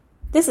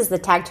This is the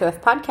Tag to F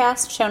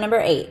podcast, show number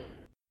 8.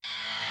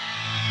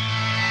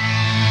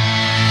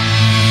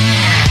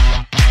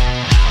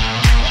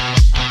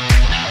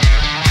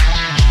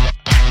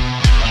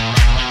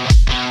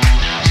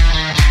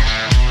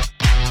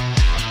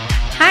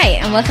 Hi,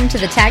 and welcome to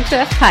the Tag to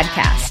F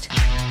podcast.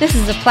 This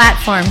is a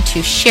platform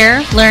to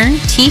share, learn,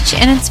 teach,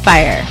 and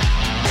inspire.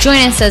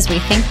 Join us as we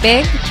think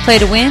big, play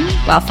to win,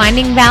 while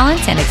finding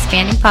balance and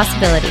expanding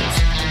possibilities.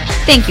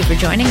 Thank you for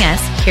joining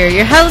us. Here are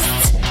your hosts,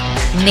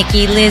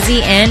 Nikki,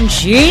 Lizzie, and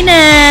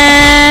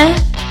Gina.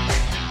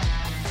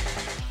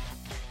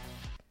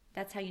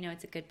 That's how you know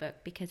it's a good book,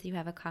 because you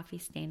have a coffee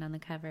stain on the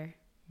cover.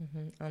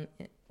 Mm-hmm.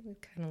 It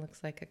kind of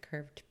looks like a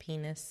curved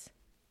penis.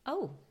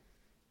 Oh.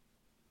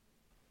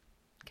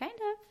 Kind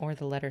of. Or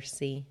the letter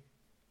C.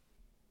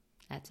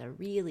 That's a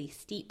really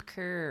steep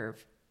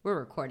curve. We're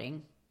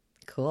recording.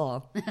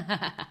 Cool.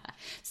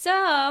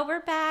 So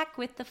we're back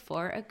with the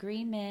 4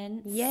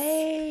 Agreements.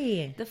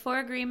 Yay! The 4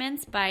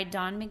 Agreements by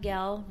Don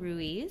Miguel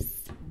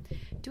Ruiz.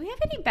 Do we have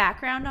any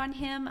background on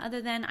him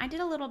other than I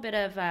did a little bit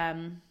of,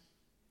 I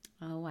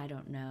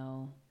don't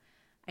know.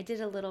 I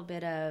did a little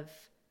bit of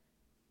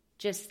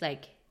just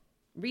like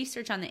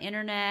research on the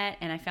internet,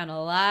 and I found a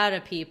lot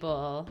of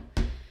people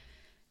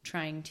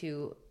trying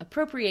to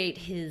appropriate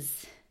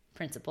his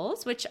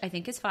principles, which I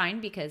think is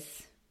fine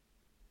because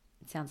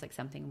it sounds like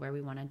something where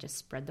we want to just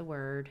spread the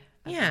word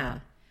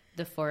about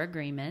the 4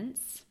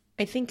 Agreements.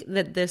 I think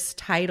that this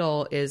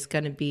title is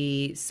going to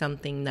be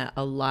something that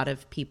a lot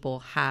of people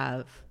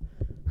have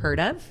heard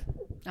of.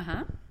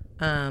 Uh-huh.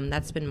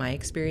 That's been my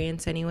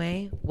experience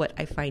anyway. What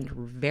I find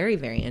very,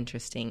 very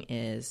interesting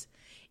is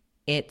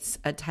it's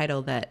a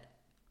title that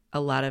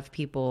a lot of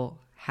people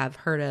have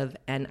heard of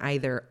and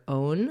either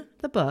own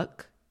the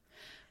book.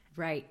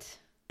 Right.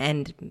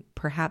 And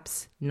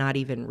perhaps not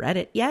even read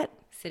it yet.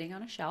 Sitting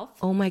on a shelf.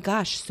 Oh my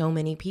gosh, so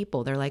many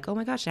people. They're like, oh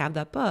my gosh, I have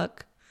that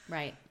book.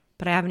 Right.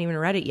 But I haven't even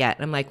read it yet.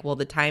 And I'm like, well,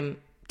 the time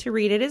to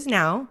read it is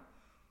now.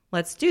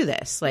 Let's do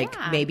this. Like,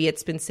 maybe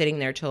it's been sitting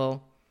there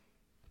till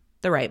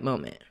the right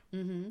moment.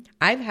 Mm-hmm.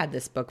 I've had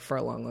this book for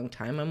a long, long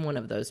time. I'm one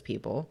of those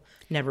people.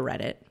 Never read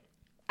it.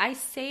 I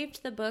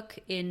saved the book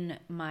in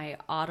my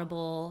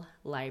Audible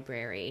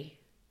library,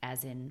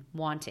 as in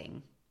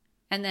wanting.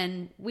 And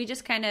then we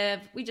just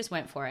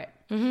went for it.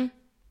 Mm-hmm.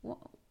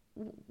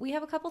 We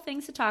have a couple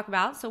things to talk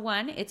about. So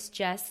one, it's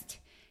just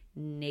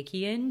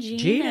Nikki and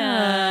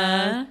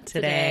Gina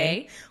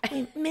today.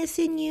 We're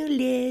missing you,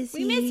 Lizzie.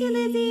 We miss you,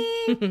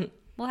 Lizzie.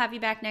 We'll have you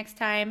back next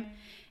time.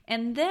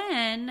 And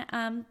then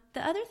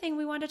the other thing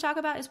we wanted to talk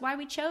about is why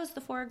we chose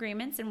the 4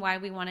 Agreements and why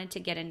we wanted to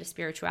get into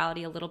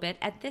spirituality a little bit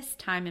at this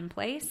time and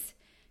place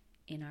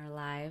in our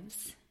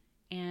lives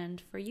and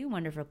for you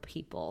wonderful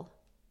people.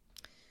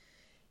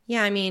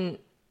 Yeah, I mean,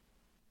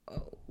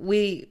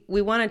 we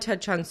want to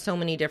touch on so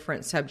many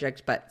different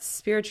subjects, but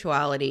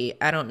spirituality,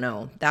 I don't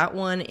know. That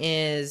one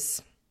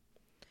is...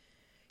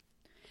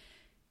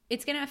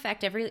 It's going to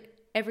affect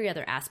every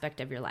other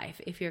aspect of your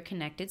life if you're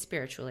connected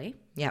spiritually.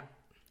 Yep.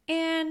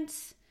 And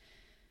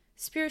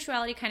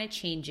spirituality kind of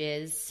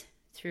changes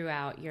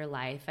throughout your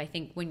life. I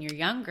think when you're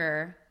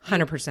younger...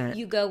 100%.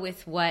 You go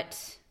with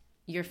what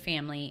your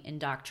family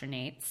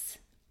indoctrinates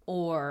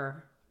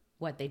or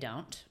what they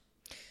don't.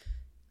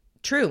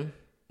 True.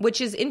 Which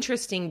is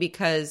interesting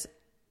because,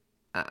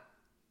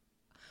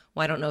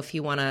 I don't know if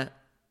you want to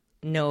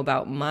know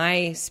about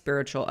my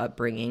spiritual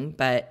upbringing,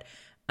 but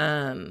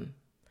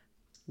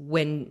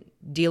when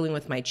dealing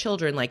with my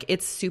children, like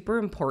it's super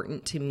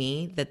important to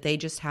me that they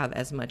just have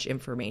as much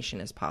information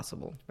as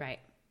possible. Right.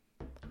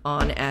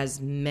 On as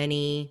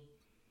many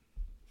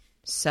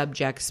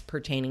subjects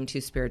pertaining to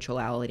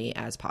spirituality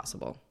as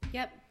possible.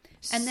 Yep.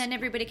 And then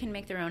everybody can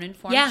make their own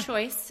informed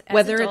choice as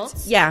whether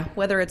adults.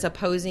 Whether it's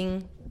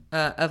opposing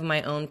of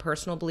my own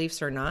personal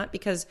beliefs or not,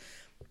 because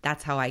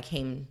that's how I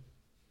came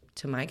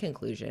to my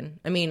conclusion.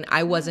 I mean,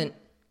 I wasn't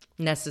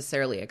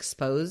necessarily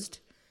exposed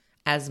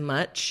as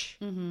much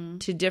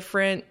to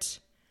different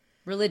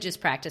religious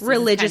practices. Is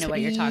kind of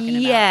what you're talking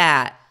about.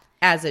 Yeah.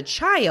 As a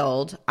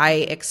child, I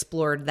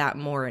explored that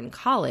more in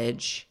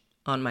college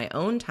on my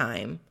own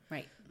time.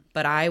 Right.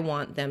 But I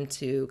want them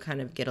to kind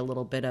of get a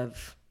little bit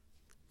of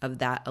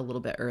that a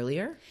little bit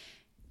earlier.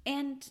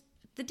 And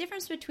the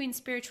difference between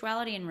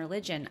spirituality and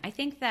religion, I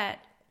think that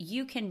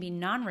you can be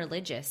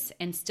non-religious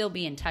and still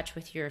be in touch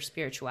with your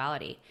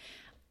spirituality.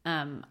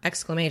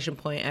 Exclamation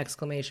point.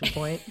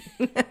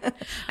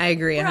 I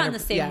agree. We're on the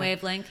same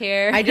wavelength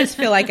here. I just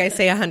feel like I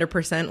say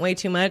 100% way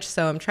too much,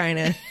 so I'm trying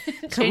to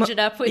change it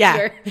up with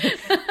your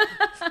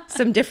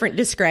some different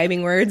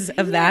describing words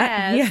of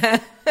that. Yeah.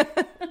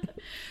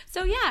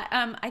 So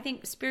I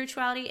think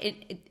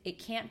spirituality, it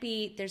can't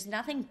be, there's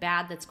nothing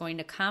bad that's going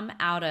to come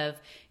out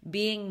of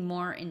being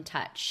more in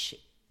touch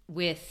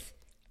with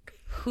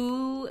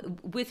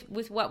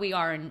with what we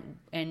are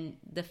and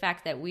the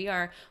fact that we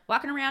are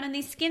walking around in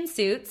these skin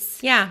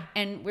suits. Yeah.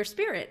 And we're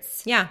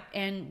spirits. Yeah.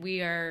 And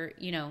we are,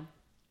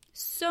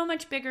 so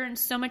much bigger and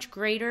so much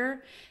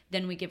greater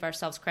than we give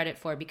ourselves credit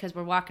for because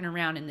we're walking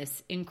around in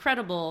this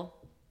incredible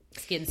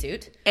skin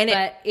suit, And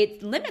but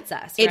it limits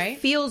us, It right?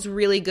 feels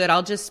really good.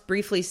 I'll just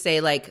briefly say,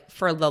 like,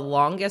 for the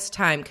longest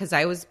time, because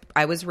I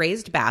was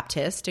raised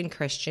Baptist and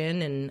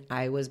Christian, and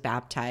I was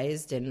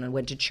baptized and I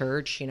went to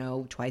church,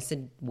 twice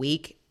a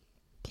week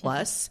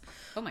plus.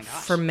 Oh my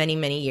gosh. For many,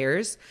 many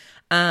years.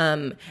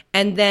 And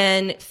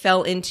then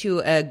fell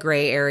into a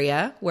gray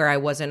area where I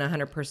wasn't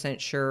 100%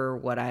 sure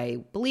what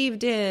I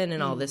believed in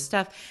and all this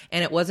stuff.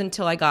 And it wasn't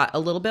until I got a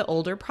little bit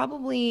older,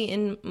 probably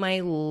in my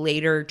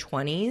later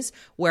 20s,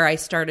 where I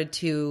started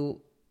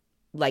to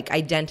like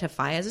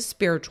identify as a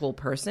spiritual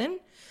person.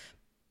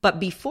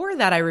 But before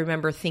that, I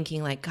remember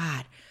thinking like,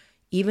 God,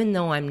 even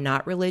though I'm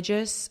not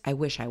religious, I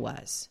wish I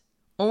was.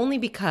 Only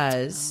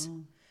because...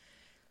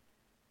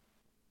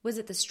 Was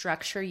it the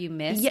structure you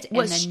missed Yeah,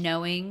 and then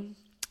knowing...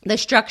 The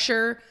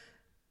structure,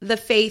 the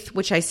faith,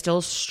 which I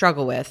still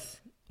struggle with.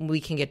 We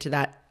can get to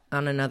that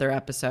on another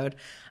episode.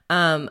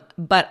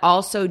 But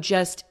also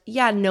just,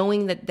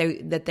 knowing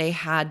that they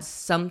had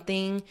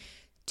something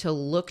to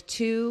look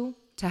to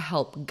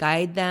help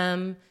guide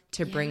them,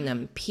 to bring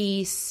them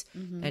peace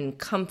and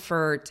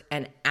comfort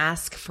and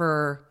ask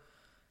for,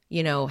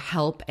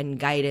 help and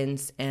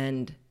guidance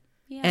and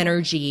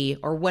energy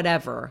or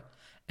whatever.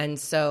 And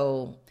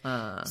so...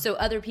 So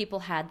other people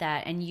had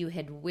that and you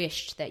had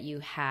wished that you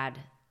had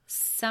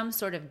some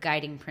sort of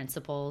guiding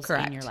principles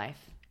in your life.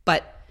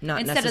 But not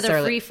Instead necessarily.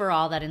 of the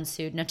free-for-all that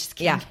ensued. No, just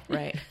kidding. Yeah,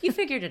 right. You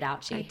figured it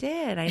out, Chi. I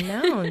did. I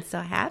know. I'm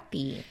so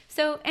happy.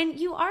 So, and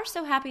you are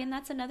so happy, and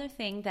that's another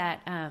thing that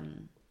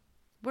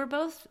we're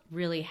both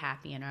really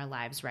happy in our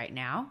lives right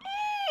now,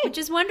 which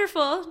is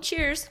wonderful.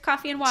 Cheers.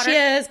 Coffee and water.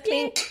 Cheers.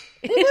 Clink.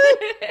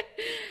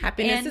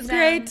 Happiness is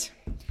great.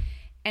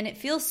 And it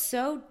feels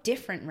so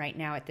different right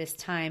now at this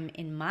time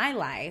in my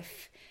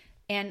life.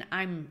 And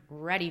I'm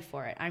ready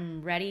for it.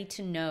 I'm ready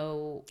to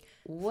know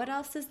what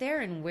else is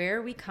there and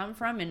where we come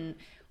from and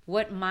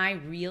what my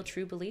real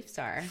true beliefs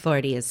are.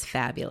 40 is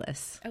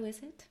fabulous. Oh, is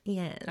it?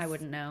 Yes. I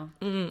wouldn't know.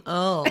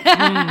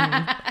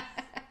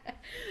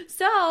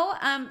 So,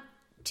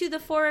 to the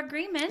 4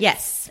 agreements.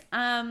 Yes.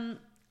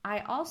 I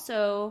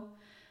also,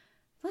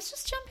 let's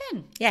just jump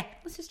in. Yeah.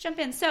 Let's just jump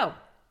in. So,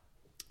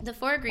 the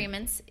 4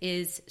 agreements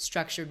is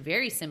structured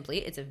very simply.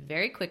 It's a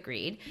very quick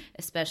read,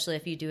 especially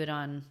if you do it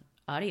on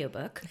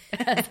audiobook,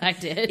 as I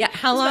did. Yeah.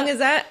 How long is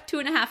that?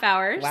 2.5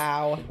 hours.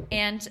 Wow.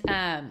 And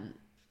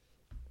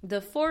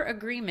the 4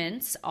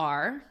 agreements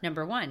are,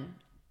 number 1,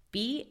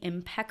 be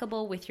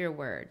impeccable with your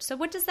word. So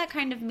what does that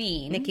kind of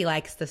mean? Nikki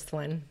likes this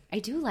one. I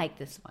do like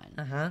this one.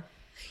 Uh-huh.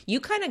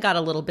 You kind of got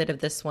a little bit of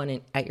this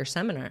one at your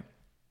seminar.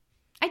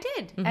 I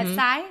did. At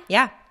Sci?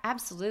 Yeah.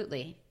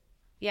 Absolutely.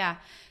 Yeah.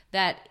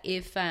 That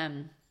if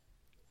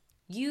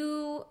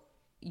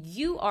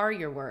you are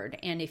your word,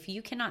 and if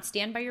you cannot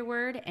stand by your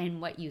word and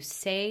what you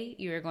say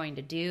you're going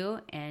to do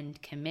and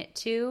commit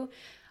to,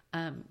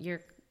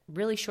 you're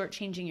really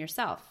shortchanging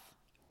yourself.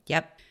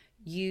 Yep.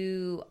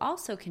 You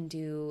also can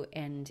do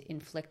and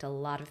inflict a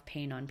lot of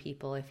pain on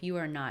people if you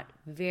are not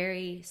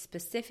very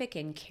specific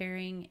and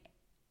caring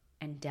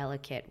and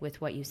delicate with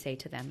what you say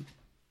to them.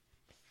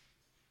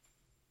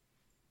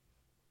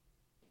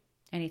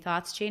 Any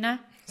thoughts, Gina?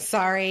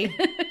 Sorry.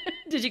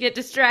 Did you get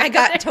distracted? I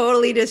got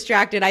totally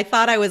distracted. I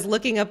thought I was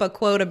looking up a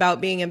quote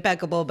about being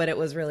impeccable, but it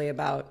was really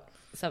about...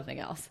 something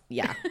else.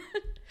 Yeah.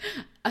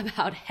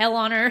 About hell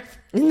on earth.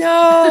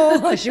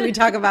 No. Should we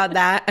talk about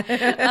that?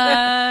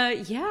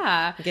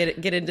 Yeah.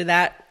 Get into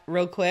that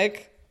real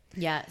quick.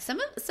 Yeah. Some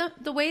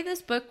the way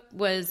this book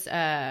was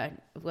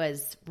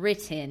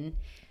written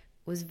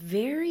was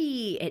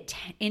very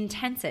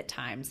intense at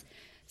times.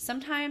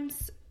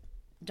 Sometimes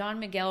Don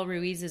Miguel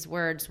Ruiz's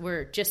words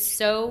were just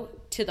so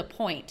to the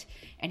point,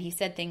 and he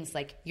said things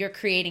like, "You're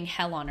creating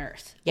hell on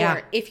earth,"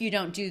 or "If you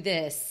don't do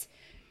this,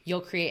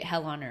 you'll create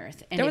hell on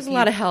earth." And there was a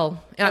lot of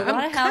hell.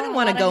 I kind of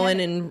want to go in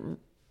heaven. and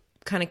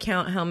kind of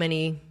count how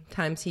many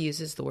times he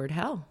uses the word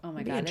hell. Oh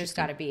my God, there's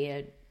got to be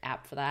an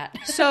app for that.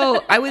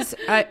 So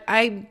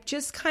I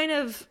just kind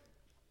of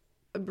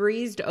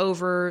breezed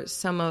over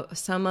some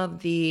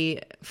of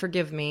the,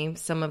 forgive me,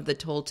 some of the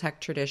Toltec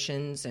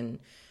traditions, and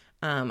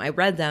I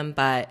read them,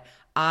 but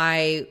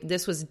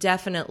this was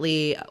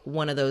definitely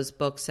one of those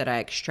books that I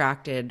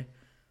extracted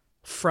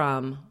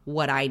from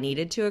what I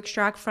needed to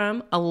extract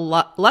from.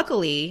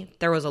 Luckily,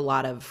 there was a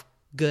lot of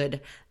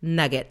good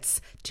nuggets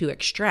to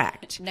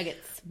extract.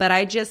 Nuggets. But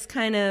I just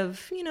kind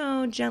of,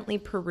 gently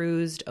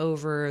perused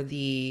over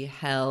the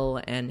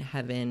hell and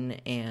heaven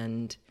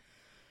and...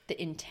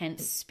 the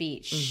intense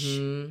speech,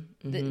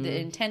 the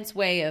intense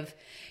way of,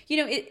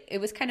 it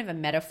was kind of a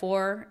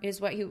metaphor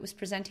is what he was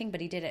presenting, but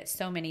he did it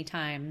so many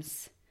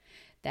times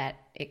that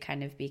it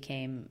kind of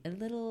became a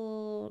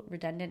little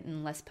redundant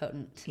and less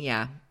potent.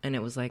 Yeah. And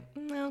it was like,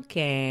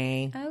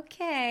 okay,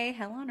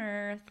 hell on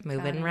earth.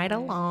 Moving right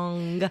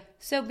along.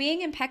 So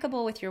being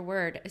impeccable with your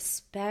word,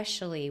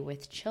 especially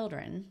with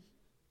children,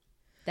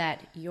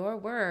 that your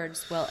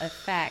words will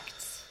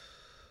affect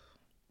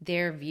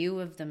their view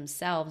of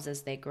themselves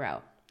as they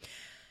grow.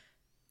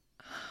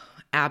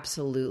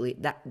 Absolutely.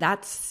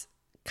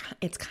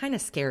 It's kind of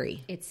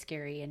scary. It's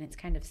scary and it's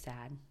kind of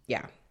sad.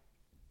 Yeah.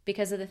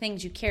 because of the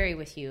things you carry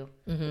with you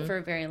for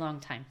a very long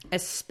time.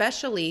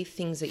 Especially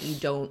things that you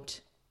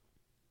don't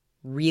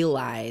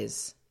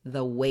realize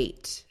the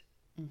weight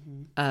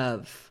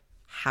of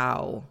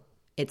how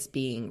it's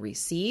being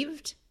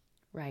received.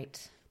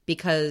 Right.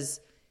 Because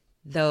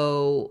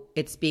though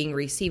it's being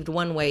received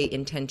one way,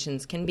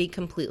 intentions can be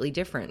completely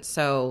different.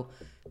 So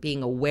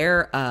being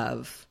aware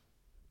of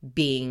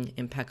being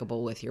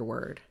impeccable with your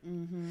word.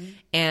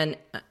 And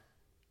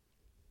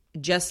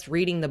just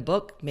reading the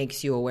book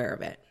makes you aware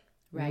of it.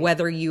 Right.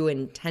 Whether you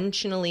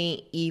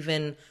intentionally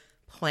even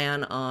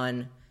plan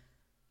on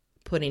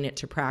putting it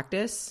to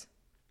practice,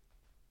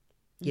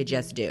 you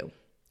just do.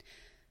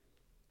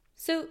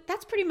 So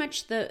that's pretty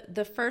much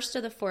the first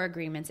of the 4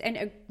 agreements.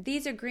 And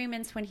these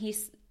agreements, when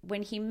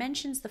he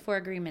mentions the 4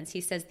 agreements,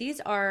 he says these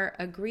are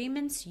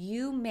agreements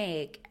you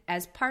make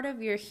as part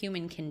of your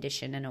human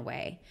condition in a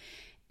way.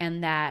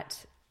 And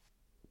that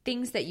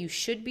things that you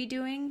should be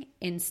doing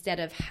instead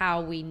of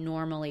how we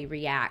normally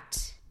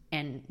react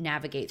and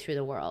navigate through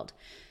the world.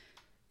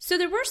 So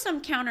there were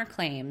some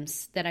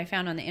counterclaims that I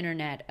found on the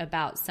internet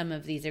about some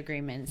of these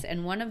agreements.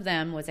 And one of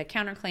them was a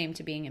counterclaim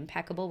to being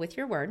impeccable with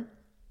your word.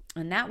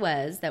 And that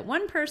was that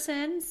one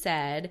person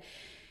said,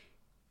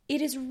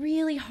 it is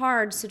really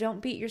hard, so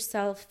don't beat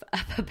yourself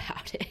up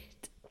about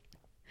it.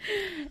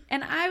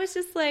 And I was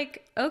just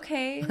like,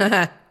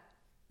 okay.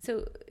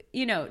 So,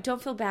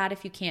 don't feel bad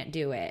if you can't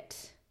do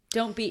it.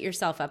 Don't beat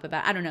yourself up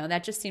about it. I don't know.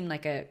 That just seemed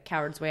like a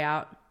coward's way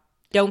out.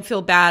 Don't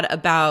feel bad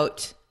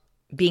about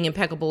being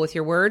impeccable with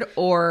your word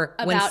or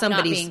about when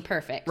somebody's not being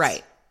perfect.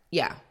 Right.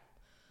 Yeah.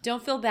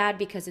 Don't feel bad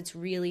because it's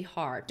really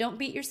hard. Don't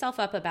beat yourself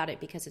up about it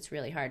because it's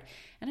really hard.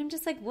 And I'm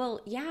just like,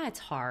 well, yeah, it's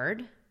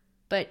hard,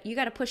 but you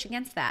got to push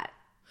against that.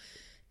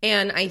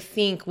 And I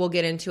think we'll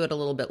get into it a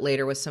little bit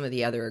later with some of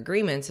the other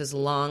agreements, as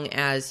long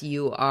as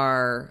you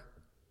are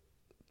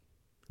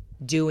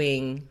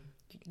doing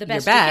the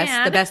best,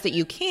 the best that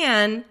you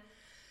can.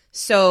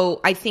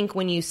 So I think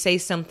when you say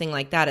something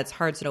like that, it's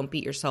hard, so don't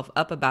beat yourself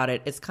up about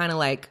it. It's kind of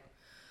like,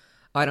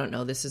 I don't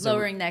know, this is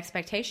lowering the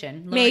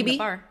expectation. Maybe. The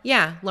bar.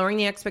 Yeah, lowering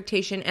the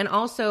expectation. And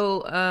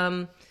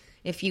also,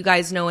 if you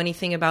guys know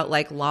anything about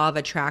like law of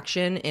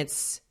attraction,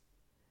 it's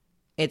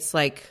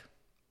like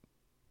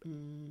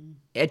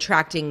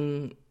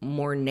attracting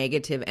more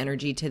negative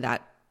energy to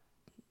that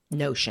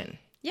notion.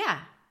 Yeah.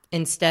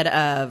 Instead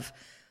of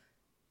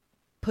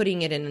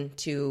putting it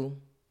into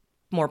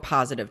more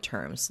positive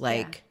terms,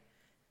 like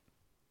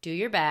do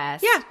your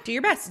best. Yeah, do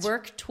your best.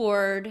 Work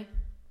toward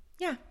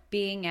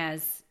being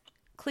as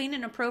clean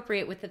and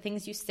appropriate with the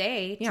things you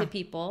say to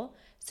people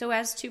so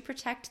as to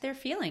protect their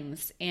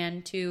feelings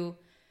and to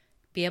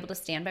be able to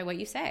stand by what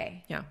you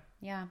say. Yeah.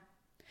 Yeah.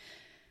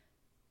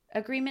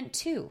 Agreement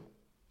 2.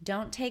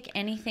 Don't take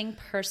anything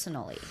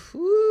personally.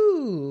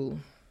 Ooh.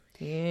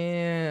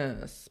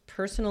 Yes.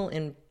 Personal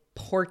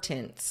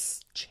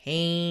importance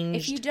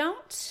changed If you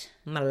don't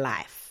my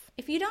life.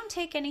 If you don't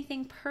take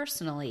anything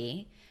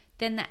personally,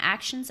 then the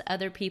actions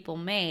other people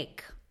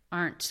make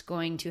aren't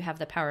going to have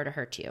the power to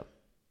hurt you.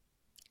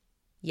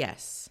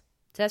 Yes.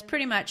 So that's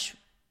pretty much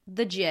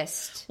the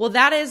gist. Well,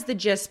 that is the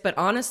gist, but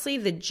honestly,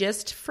 the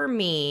gist for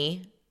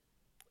me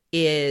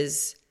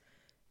is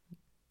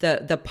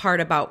the part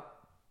about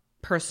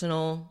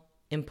personal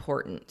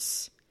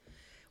importance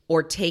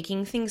or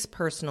taking things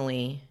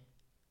personally.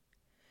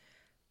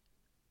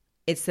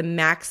 It's the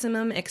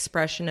maximum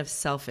expression of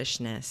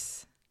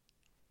selfishness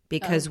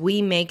because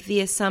we make the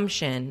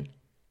assumption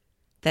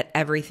that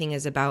everything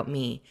is about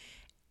me.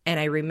 And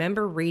I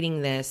remember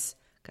reading this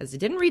because I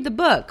didn't read the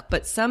book,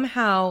 but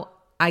somehow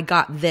I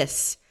got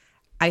this.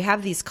 I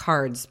have these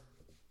cards,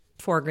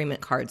 4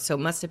 agreement cards, so it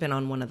must have been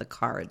on one of the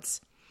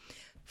cards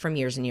from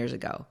years and years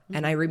ago. Mm-hmm.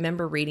 And I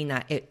remember reading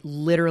that. It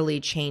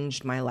literally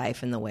changed my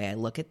life and the way I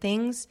look at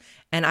things.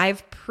 And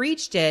I've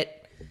preached it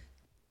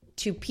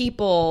to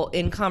people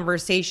in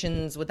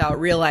conversations without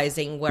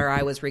realizing where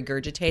I was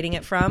regurgitating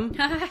it from.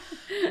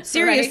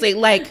 Seriously,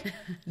 like,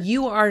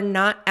 you are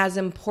not as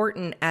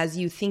important as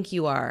you think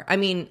you are. I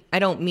mean, I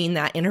don't mean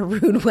that in a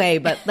rude way,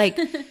 but like,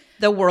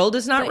 the world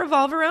does not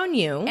revolve around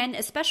you. And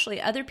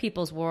especially other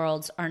people's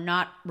worlds are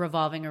not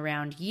revolving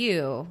around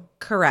you.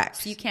 Correct.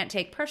 So you can't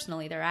take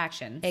personally their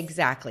actions.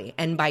 Exactly.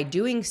 And by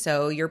doing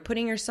so, you're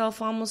putting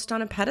yourself almost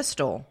on a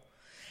pedestal.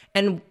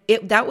 And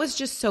that was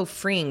just so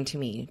freeing to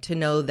me to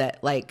know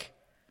that, like,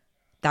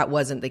 that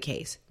wasn't the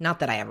case. Not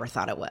that I ever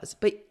thought it was,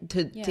 but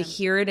to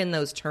hear it in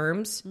those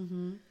terms.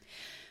 Mm-hmm.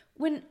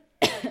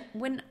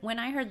 When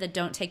I heard the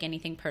don't take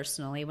anything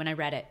personally, when I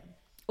read it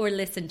or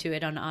listened to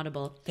it on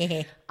Audible,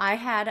 I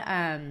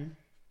had,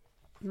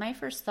 my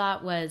first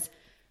thought was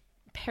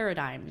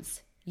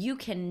paradigms. You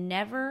can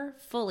never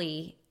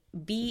fully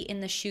be in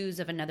the shoes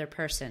of another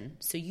person.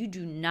 So you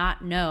do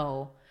not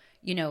know,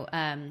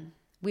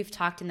 we've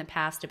talked in the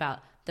past about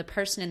The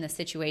Person in the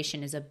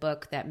Situation is a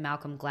book that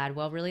Malcolm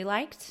Gladwell really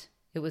liked.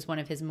 It was one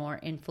of his more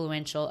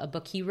influential, a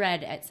book he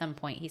read at some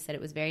point. He said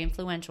it was very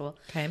influential.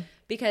 Okay.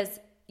 Because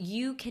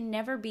you can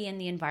never be in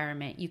the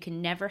environment. You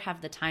can never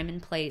have the time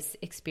and place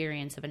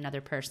experience of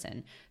another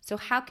person. So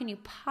how can you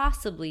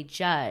possibly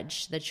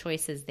judge the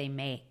choices they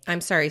make?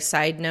 I'm sorry,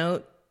 side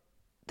note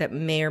that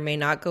may or may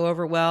not go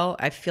over well.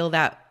 I feel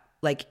that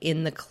like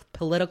in the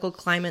political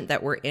climate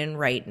that we're in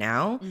right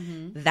now,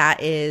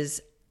 that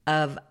is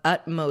of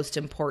utmost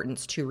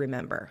importance to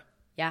remember.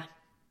 Yeah.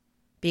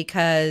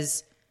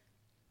 Because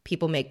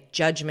people make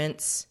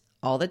judgments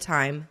all the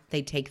time.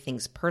 They take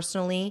things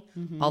personally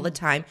all the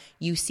time.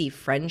 You see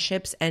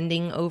friendships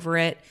ending over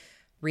it,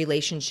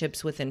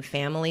 relationships within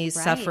families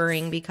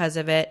suffering because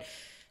of it.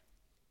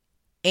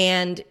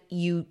 And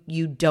you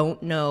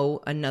don't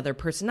know another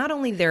person, not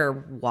only their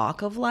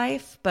walk of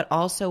life, but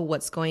also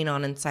what's going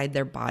on inside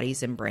their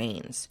bodies and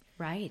brains.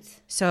 Right.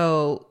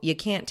 So you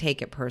can't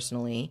take it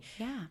personally.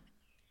 Yeah.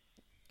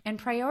 And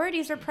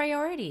priorities are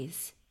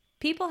priorities.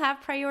 People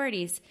have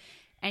priorities,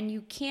 and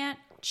you can't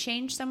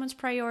change someone's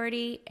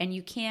priority, and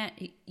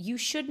you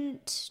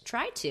shouldn't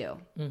try to,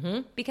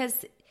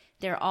 because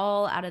they're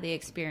all out of the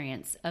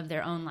experience of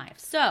their own life.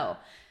 So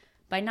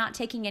by not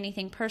taking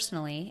anything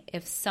personally,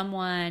 if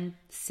someone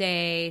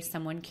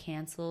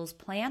cancels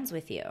plans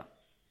with you,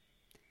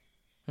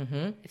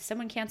 if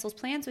someone cancels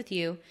plans with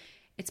you,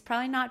 it's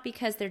probably not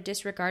because they're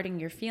disregarding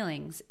your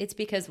feelings. It's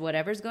because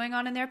whatever's going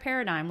on in their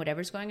paradigm,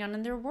 whatever's going on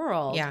in their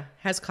world,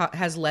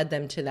 has led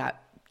them to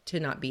that, to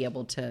not be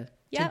able to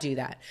do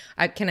that.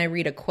 Can I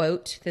read a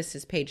quote? This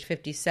is page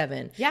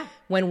 57. Yeah.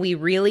 When we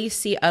really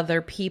see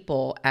other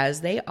people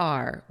as they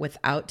are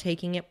without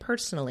taking it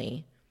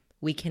personally,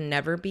 we can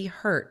never be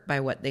hurt by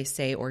what they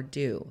say or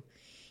do.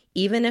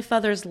 Even if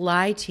others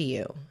lie to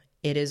you,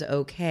 it is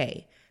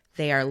okay.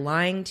 They are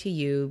lying to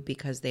you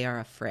because they are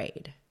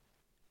afraid.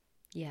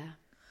 Yeah.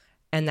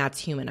 And that's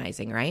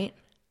humanizing, right?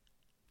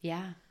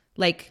 Yeah.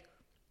 Like,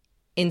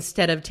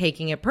 instead of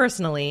taking it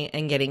personally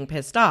and getting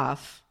pissed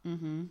off.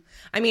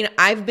 I mean,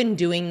 I've been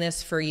doing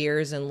this for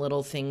years, and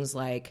little things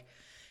like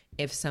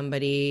if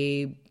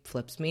somebody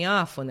flips me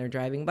off when they're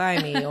driving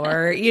by me,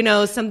 or,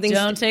 something.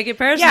 Don't take it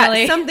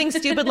personally. Yeah, something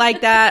stupid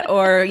like that,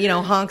 or,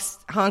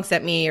 honks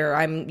at me, or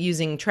I'm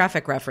using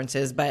traffic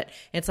references, but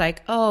it's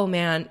like, oh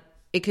man,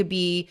 it could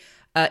be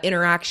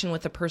interaction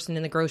with a person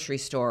in the grocery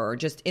store, or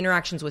just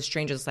interactions with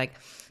strangers. Like,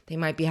 they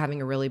might be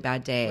having a really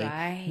bad day.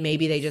 Right.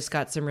 Maybe they just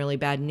got some really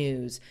bad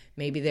news.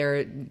 Maybe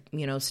their,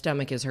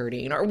 stomach is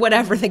hurting, or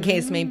whatever the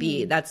case may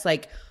be. That's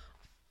like,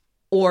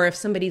 or if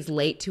somebody's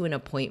late to an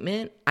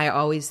appointment, I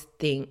always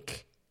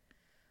think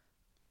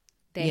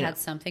they had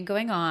something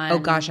going on. Oh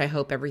gosh, I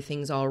hope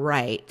everything's all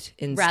right,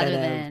 instead rather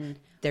of than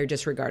they're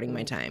disregarding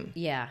my time.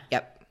 Yeah.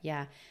 Yep.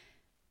 Yeah.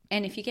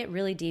 And if you get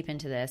really deep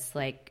into this,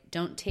 like,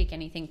 don't take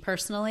anything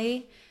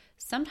personally.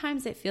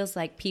 Sometimes it feels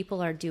like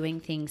people are doing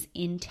things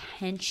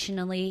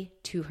intentionally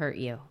to hurt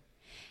you.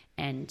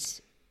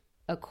 And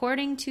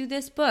according to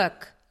this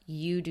book,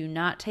 you do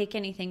not take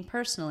anything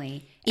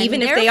personally.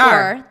 Even if they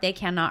are. They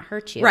cannot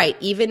hurt you. Right.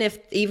 Even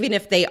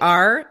if they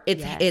are,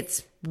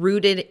 it's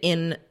rooted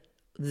in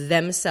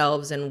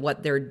themselves and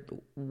what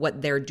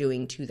they're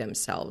doing to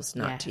themselves,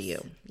 not to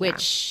you.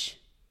 Which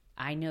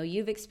I know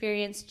you've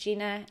experienced,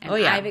 Gina, and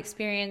I've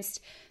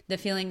experienced the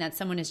feeling that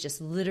someone is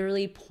just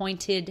literally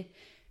pointed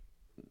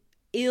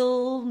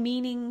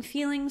ill-meaning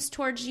feelings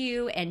towards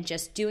you and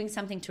just doing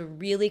something to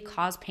really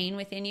cause pain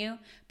within you.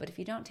 But if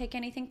you don't take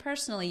anything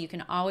personally, you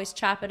can always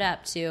chop it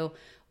up to,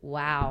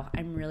 wow,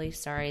 I'm really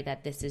sorry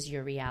that this is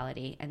your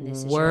reality and this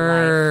is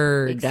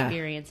your life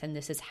experience and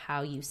this is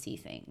how you see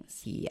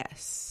things.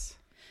 Yes.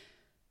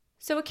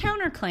 So a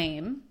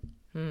counterclaim,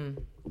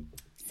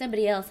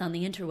 somebody else on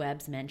the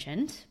interwebs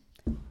mentioned,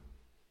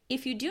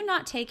 if you do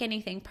not take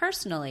anything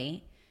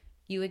personally,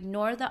 you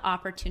ignore the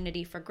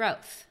opportunity for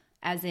growth,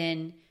 as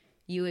in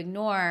you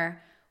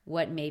ignore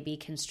what may be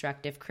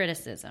constructive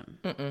criticism.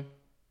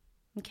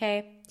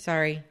 Okay?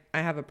 Sorry,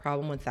 I have a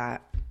problem with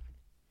that.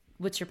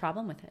 What's your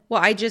problem with it?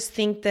 Well, I just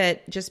think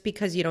that just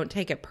because you don't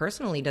take it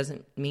personally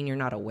doesn't mean you're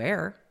not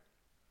aware.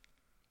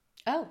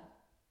 Oh,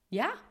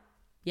 yeah.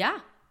 Yeah.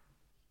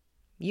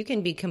 You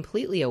can be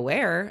completely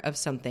aware of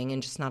something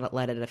and just not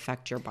let it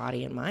affect your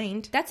body and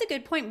mind. That's a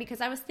good point, because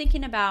I was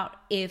thinking about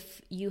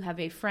if you have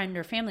a friend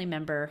or family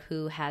member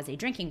who has a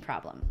drinking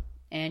problem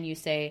and you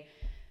say,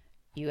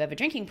 you have a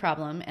drinking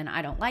problem and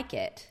I don't like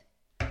it,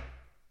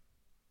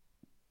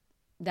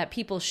 that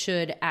people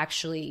should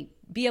actually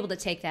be able to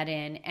take that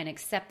in and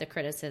accept the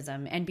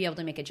criticism and be able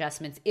to make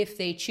adjustments if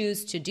they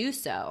choose to do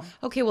so.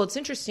 Okay, well, it's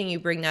interesting you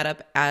bring that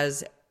up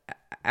as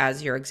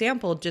your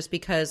example, just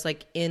because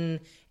like in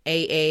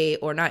AA,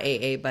 or not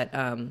AA, but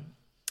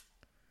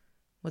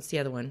what's the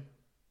other one?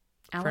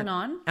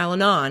 Al-Anon.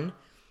 Al-Anon,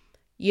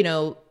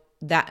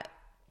 that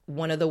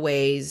one of the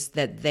ways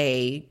that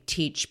they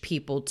teach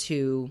people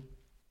to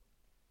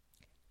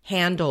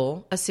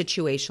handle a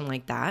situation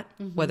like that,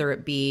 whether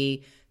it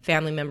be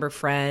family member,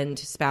 friend,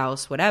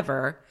 spouse,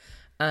 whatever,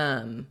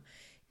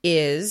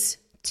 is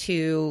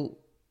to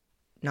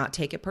not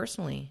take it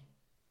personally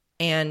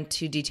and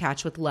to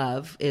detach with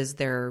love is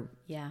their...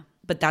 Yeah.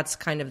 But that's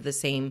kind of the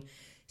same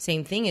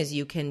thing, as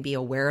you can be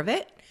aware of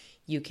it.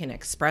 You can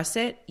express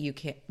it,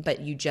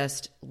 but you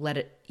just let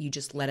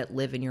it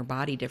live in your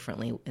body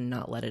differently and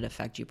not let it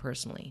affect you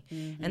personally.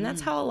 And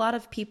that's how a lot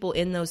of people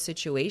in those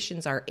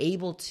situations are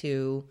able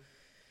to,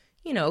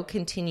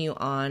 continue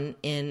on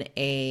in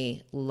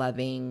a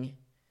loving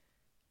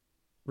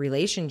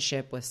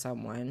relationship with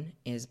someone,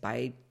 is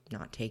by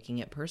not taking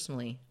it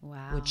personally.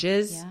 Wow. Which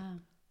is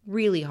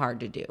really hard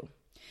to do.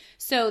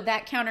 So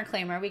that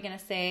counterclaim, are we going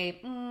to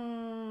say,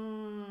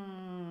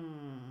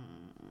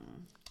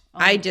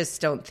 I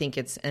just don't think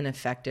it's an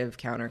effective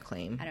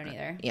counterclaim. I don't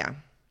either. Yeah.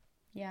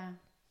 Yeah.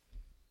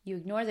 You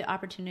ignore the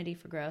opportunity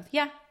for growth.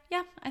 Yeah.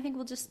 I think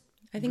we'll just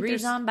breeze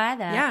there's on by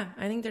that. Yeah,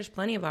 I think there's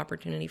plenty of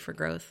opportunity for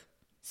growth.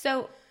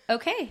 So,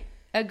 okay.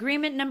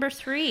 Agreement number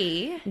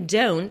 3.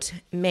 Don't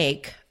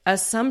make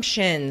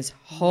assumptions.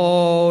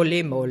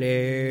 Holy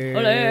moly.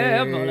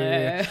 Holy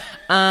moly.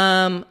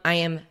 I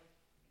am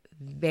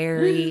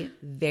very,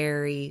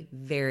 very,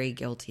 very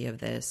guilty of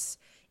this.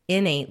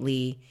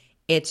 Innately,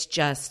 it's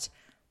just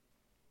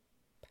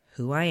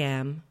who I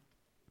am.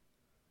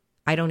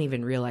 I don't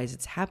even realize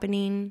it's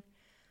happening.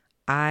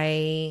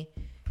 I've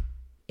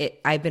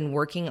been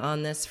working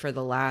on this for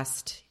the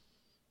last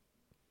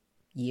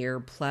year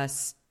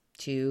plus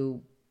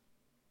 2,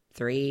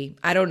 3,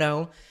 I don't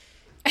know,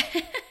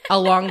 a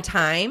long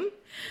time,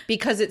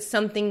 because it's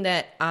something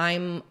that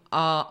I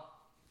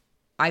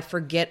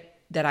forget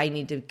that I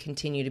need to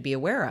continue to be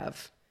aware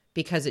of,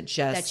 because it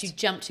just... That you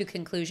jump to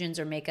conclusions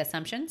or make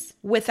assumptions?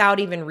 Without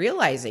even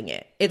realizing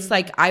it. It's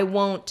like I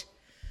won't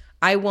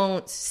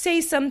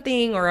say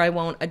something, or I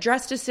won't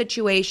address a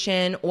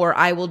situation, or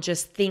I will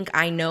just think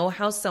I know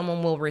how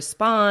someone will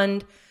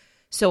respond,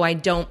 so I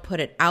don't put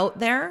it out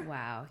there.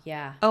 Wow,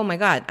 yeah. Oh my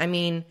God. I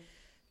mean,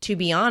 to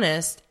be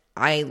honest,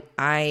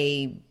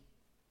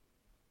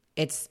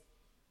 it's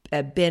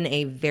been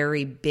a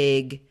very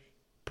big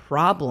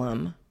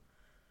problem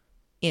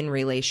in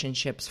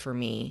relationships for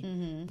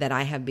me that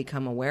I have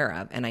become aware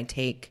of, and I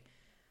take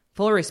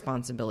full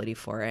responsibility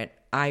for it.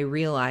 I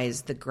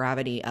realize the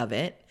gravity of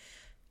it.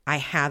 I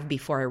have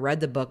before I read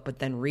the book, but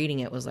then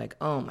reading it was like,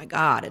 oh my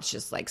God, it's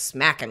just like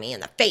smacking me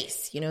in the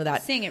face.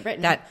 That seeing it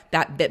written, that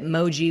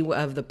Bitmoji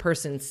of the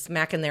person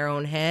smacking their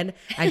own head.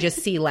 I just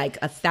see like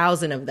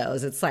 1,000 of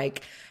those. It's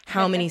like,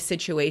 how many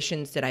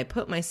situations did I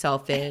put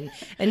myself in?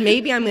 And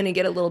maybe I'm going to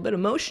get a little bit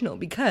emotional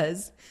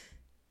because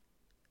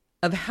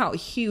of how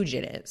huge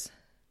it is.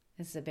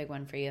 This is a big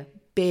one for you.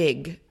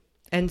 Big.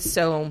 And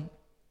so...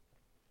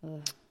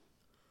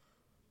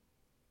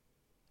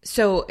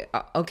 So,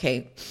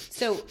 okay.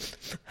 So,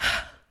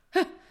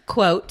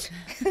 quote,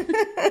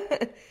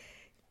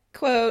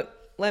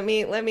 let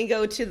me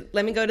go to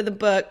the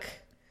book.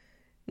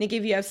 Nikki,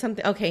 if you have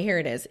something, okay, here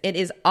it is. It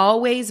is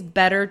always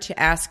better to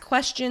ask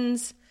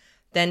questions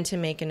than to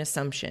make an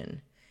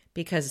assumption,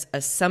 because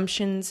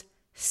assumptions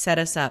set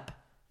us up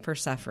for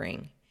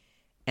suffering.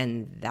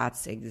 And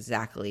that's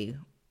exactly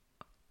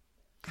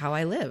how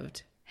I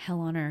lived. Hell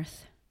on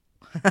earth.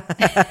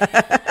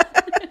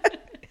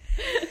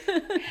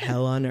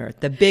 Hell on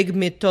earth. The big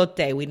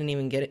mitote. We didn't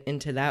even get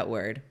into that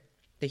word.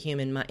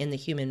 In the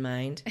human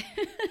mind.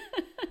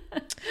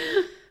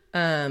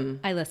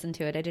 I listened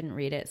to it. I didn't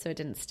read it, so it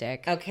didn't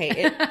stick.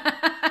 Okay.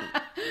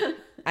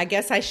 I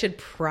guess I should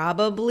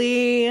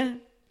probably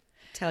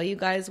tell you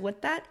guys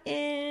what that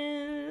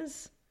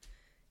is.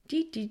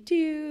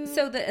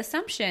 So the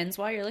assumptions,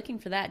 while you're looking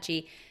for that,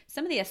 G,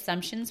 some of the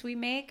assumptions we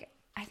make,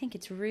 I think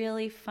it's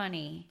really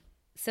funny.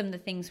 Some of the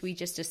things we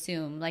just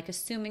assume, like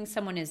assuming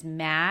someone is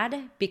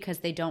mad because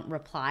they don't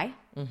reply.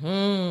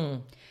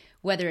 Mm-hmm.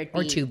 Whether it be...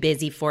 Or too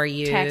busy for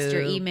you. Text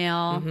or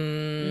email.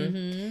 Mm-hmm.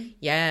 Mm-hmm.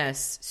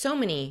 Yes. So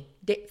many.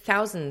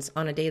 Thousands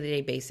on a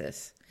day-to-day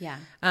basis. Yeah.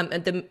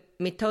 The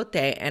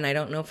mitote, and I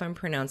don't know if I'm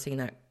pronouncing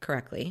that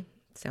correctly.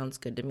 Sounds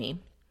good to me.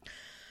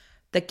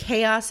 The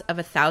chaos of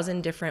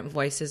 1,000 different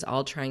voices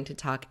all trying to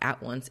talk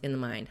at once in the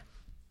mind.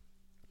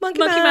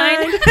 Monkey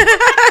mind.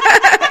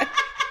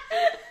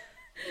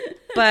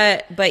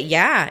 But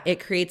yeah, it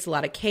creates a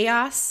lot of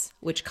chaos,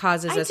 which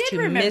causes us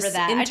to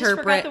misinterpret. I just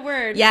forgot the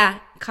word. Yeah,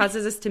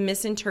 causes us to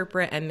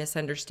misinterpret and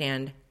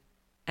misunderstand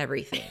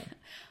everything.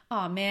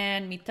 Oh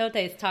man, mitote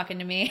is talking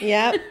to me.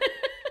 Yep.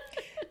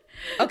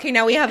 Okay,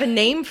 now we have a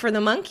name for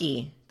the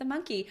monkey. The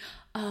monkey.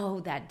 Oh,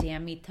 that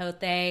damn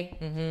mitote.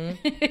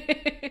 Mm-hmm.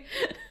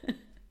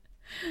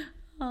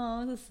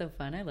 Oh, this is so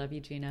fun. I love you,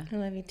 Gina. I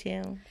love you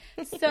too.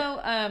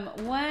 So,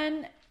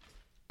 one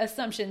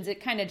assumptions,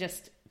 it kind of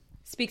just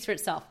speaks for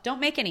itself. Don't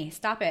make any.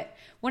 Stop it.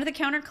 One of the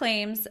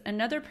counterclaims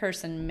another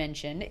person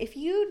mentioned, if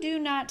you do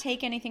not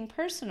take anything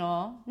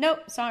personal,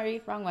 nope,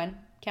 sorry, wrong one.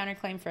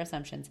 Counterclaim for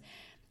assumptions.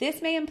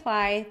 This may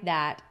imply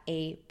that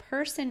a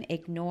person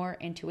ignore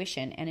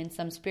intuition, and in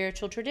some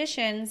spiritual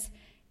traditions,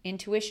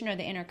 intuition or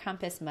the inner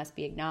compass must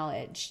be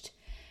acknowledged.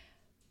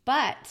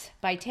 But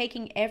by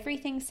taking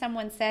everything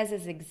someone says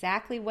as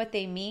exactly what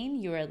they mean,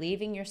 you are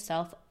leaving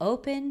yourself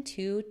open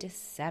to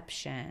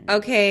deception.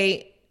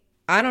 Okay,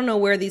 I don't know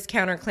where these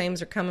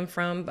counterclaims are coming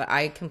from, but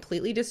I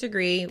completely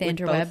disagree. The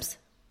interwebs.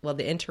 The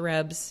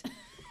interwebs.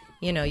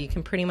 You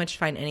can pretty much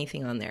find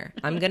anything on there.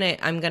 I'm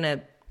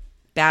gonna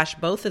bash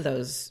both of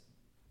those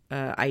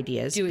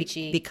ideas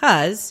Doichi.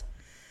 because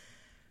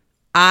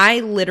I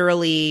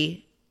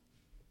literally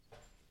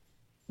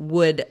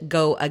would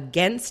go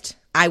against,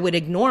 I would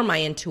ignore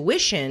my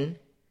intuition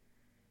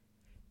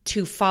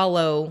to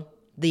follow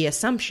the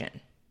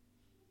assumption.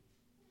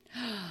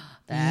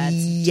 That's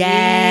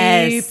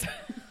yes.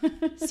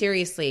 deep.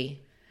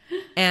 Seriously.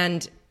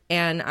 And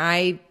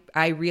I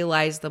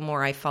realize the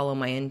more I follow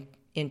my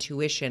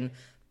intuition,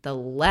 the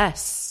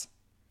less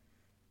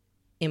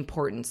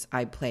importance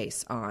I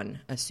place on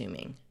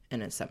assuming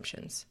and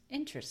assumptions.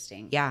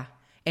 Interesting. Yeah.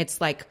 It's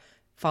like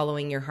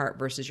following your heart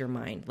versus your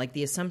mind. Like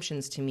the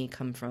assumptions to me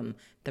come from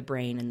the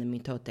brain and the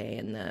mitote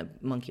and the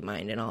monkey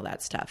mind and all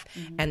that stuff.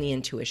 Mm-hmm. And the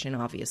intuition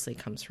obviously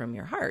comes from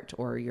your heart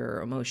or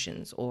your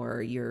emotions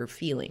or your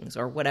feelings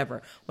or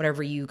whatever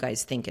you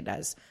guys think it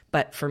does.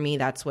 But for me,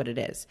 that's what it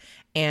is.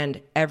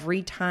 And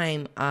every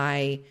time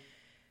I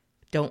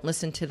don't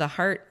listen to the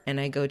heart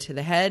and I go to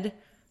the head,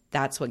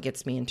 that's what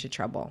gets me into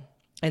trouble.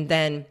 And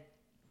then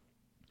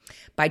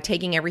by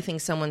taking everything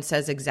someone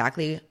says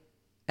exactly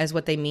as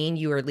what they mean,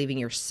 you are leaving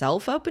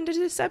yourself open to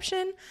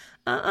deception.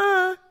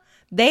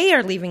 They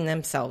are leaving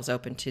themselves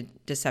open to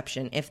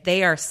deception. If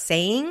they are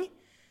saying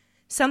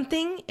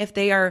something, if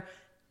they are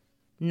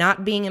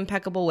not being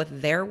impeccable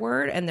with their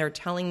word and they're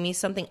telling me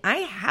something, I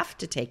have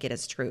to take it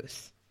as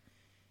truth.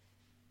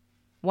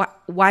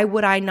 Why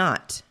would I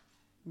not?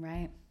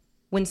 Right.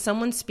 When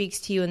someone speaks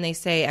to you and they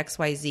say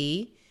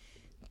XYZ,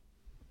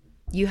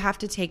 you have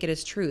to take it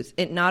as truth.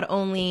 It not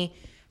only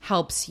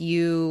helps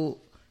you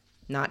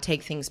not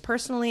take things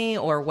personally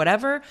or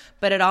whatever,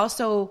 but it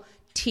also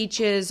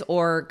teaches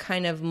or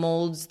kind of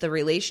molds the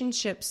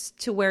relationships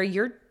to where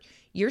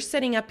you're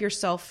setting up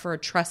yourself for a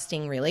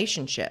trusting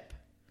relationship.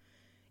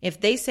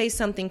 If they say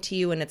something to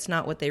you and it's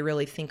not what they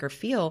really think or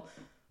feel,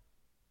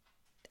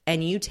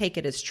 and you take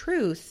it as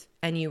truth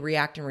and you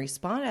react and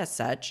respond as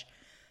such,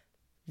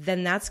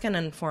 then that's going to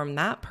inform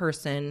that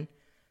person.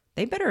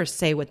 They better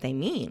say what they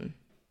mean.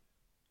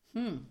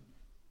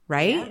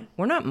 Right? Yeah.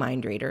 We're not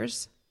mind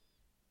readers.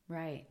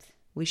 Right.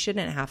 We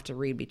shouldn't have to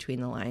read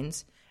between the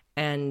lines.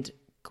 And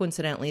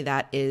coincidentally,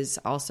 that is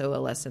also a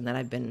lesson that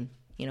I've been,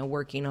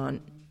 working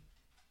on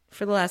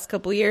for the last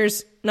couple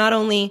years. Not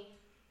only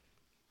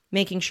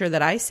making sure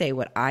that I say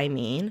what I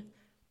mean,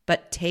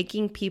 but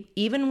taking people,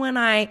 even when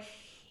I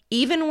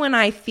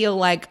feel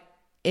like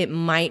it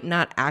might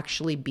not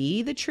actually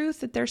be the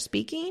truth that they're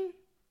speaking,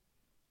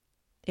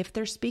 if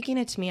they're speaking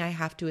it to me, I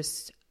have to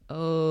assume.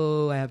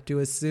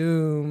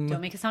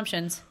 Don't make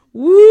assumptions.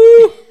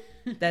 Woo!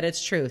 That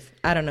it's truth.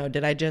 I don't know.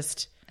 Did I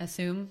just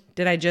assume?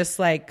 Did I just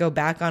go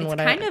back on it's what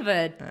kind of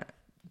a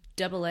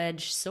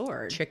double-edged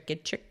sword.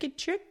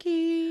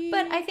 Tricky.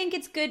 But I think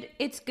it's good.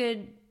 It's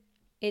good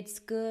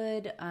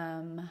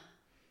to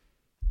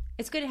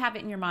have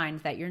it in your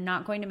mind that you're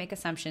not going to make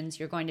assumptions.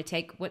 You're going to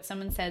take what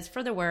someone says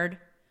for the word,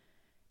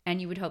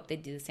 and you would hope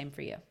they'd do the same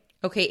for you.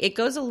 Okay, it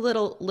goes a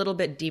little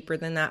bit deeper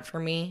than that for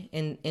me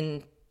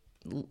in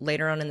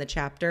later on in the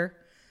chapter.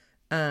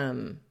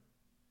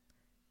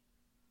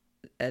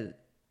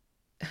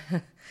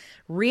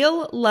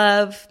 Real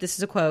love, this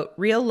is a quote,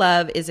 real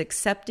love is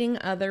accepting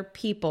other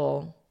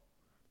people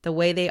the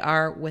way they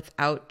are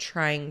without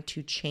trying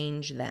to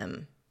change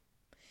them.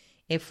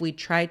 If we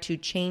try to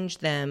change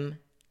them,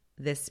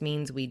 this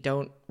means we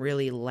don't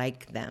really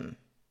like them.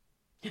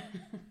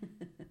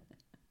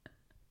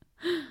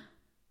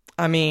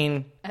 I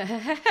mean,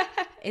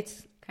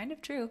 it's kind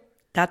of true.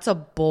 That's a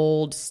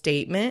bold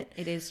statement.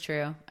 It is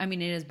true. I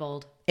mean, it is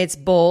bold. It's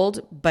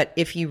bold, but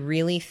if you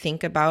really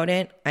think about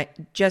it,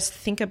 just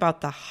think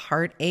about the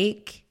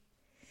heartache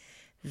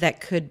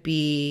that could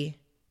be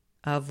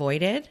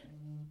avoided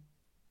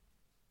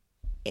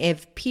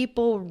if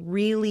people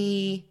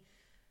really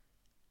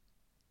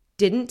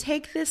didn't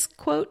take this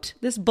quote,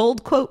 this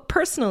bold quote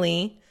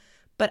personally,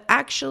 but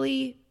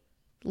actually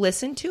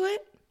listened to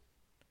it,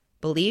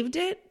 believed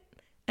it,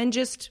 and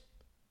just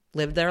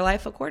lived their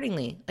life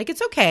accordingly.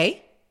 It's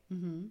okay.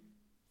 Mm-hmm.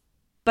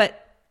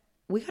 But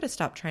we got to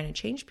stop trying to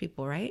change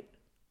people, right?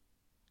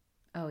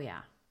 Oh,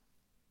 yeah.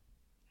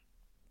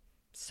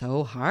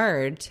 So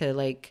hard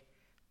to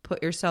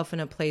put yourself in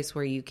a place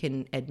where you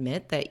can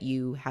admit that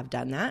you have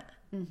done that.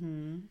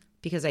 Mm-hmm.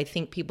 Because I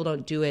think people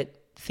don't do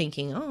it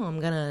thinking, oh, I'm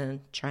going to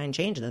try and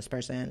change this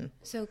person.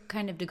 So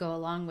kind of to go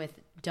along with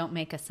don't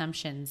make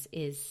assumptions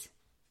is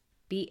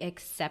be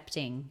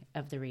accepting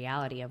of the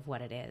reality of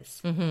what it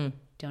is. Mm-hmm.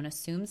 Don't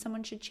assume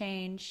someone should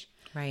change.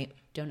 Right.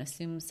 Don't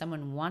assume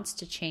someone wants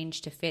to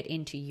change to fit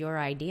into your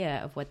idea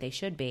of what they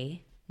should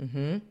be.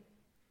 Mm-hmm.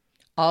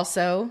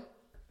 Also,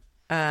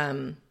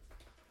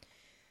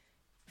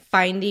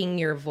 finding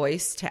your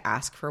voice to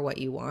ask for what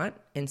you want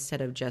instead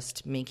of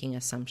just making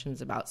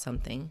assumptions about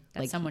something.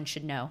 That someone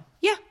should know.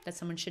 Yeah. That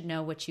someone should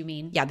know what you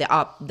mean. Yeah,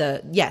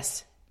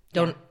 yes.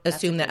 Don't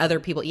assume that other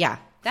people,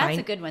 That's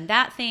a good one.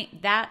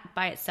 That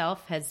by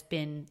itself has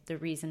been the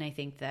reason I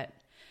think that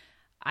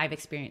I've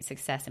experienced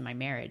success in my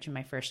marriage in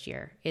my first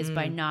year is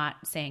by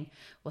not saying,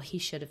 well, he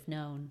should have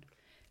known.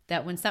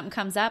 That when something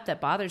comes up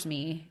that bothers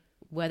me,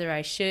 whether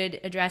I should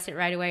address it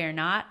right away or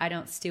not, I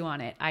don't stew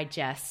on it. I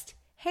just,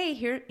 hey,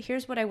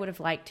 here's what I would have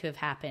liked to have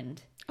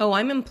happened. Oh,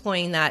 I'm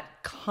employing that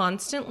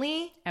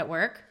constantly. At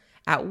work?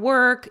 At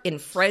work, in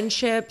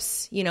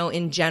friendships,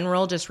 in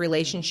general, just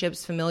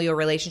relationships, familial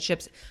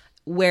relationships,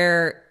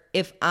 where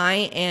if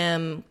I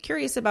am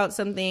curious about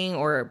something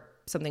or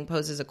something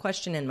poses a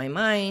question in my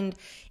mind,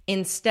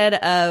 instead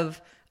of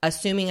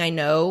assuming I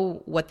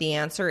know what the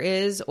answer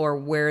is or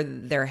where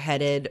they're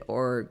headed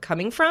or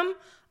coming from,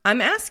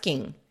 I'm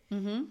asking.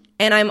 Mm-hmm.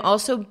 And I'm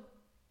also,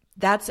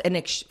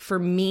 for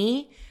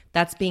me,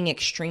 that's being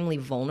extremely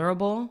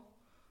vulnerable,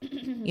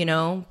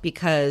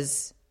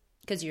 because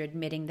you're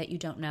admitting that you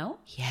don't know?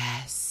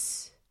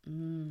 Yes.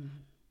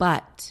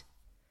 But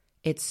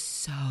it's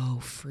so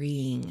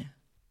freeing.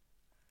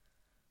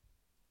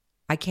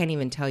 I can't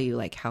even tell you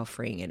how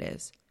freeing it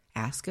is.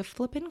 Ask a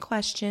flippin'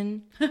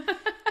 question,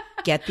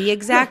 get the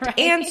exact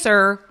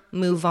answer,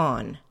 move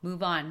on.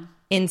 Move on.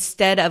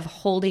 Instead of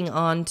holding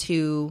on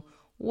to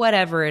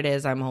whatever it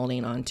is I'm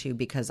holding on to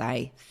because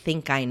I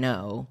think I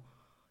know,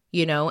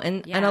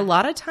 and a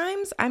lot of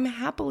times I'm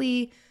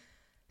happily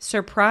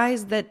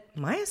surprised that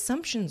my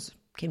assumptions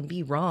can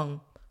be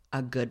wrong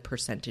a good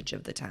percentage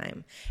of the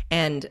time.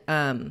 And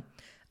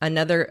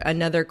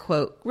another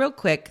quote real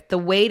quick, the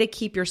way to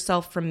keep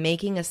yourself from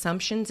making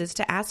assumptions is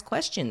to ask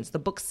questions. The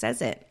book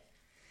says it.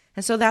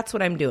 And so that's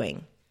what I'm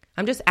doing.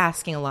 I'm just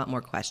asking a lot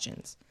more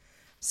questions.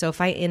 So if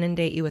I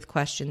inundate you with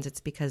questions, it's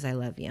because I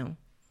love you.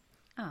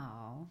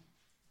 Oh,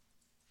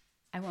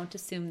 I won't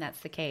assume that's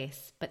the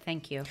case, but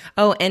thank you.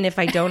 Oh, and if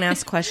I don't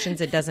ask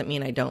questions, it doesn't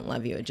mean I don't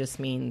love you. It just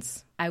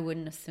means I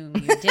wouldn't assume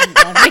you didn't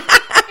love me.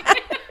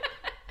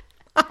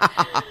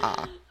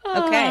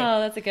 Okay.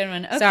 Oh, that's a good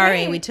one. Okay.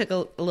 Sorry, we took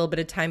a little bit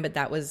of time, but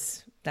that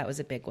was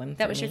a big one.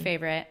 That was your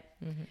favorite.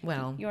 Mm-hmm.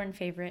 Well, your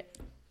favorite.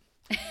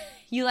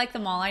 You like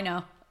them all, I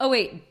know. Oh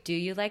wait, do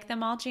you like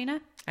them all,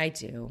 Gina? I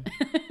do.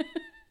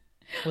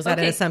 Was that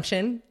an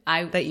assumption?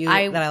 that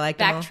I liked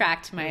them all?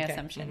 Backtracked my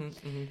assumption.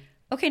 Mm-hmm, mm-hmm.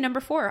 Okay, number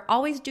 4.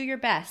 Always do your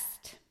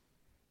best.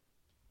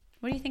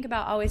 What do you think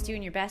about always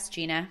doing your best,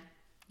 Gina?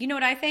 You know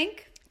what I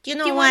think? You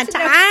know what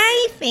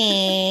I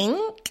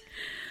think?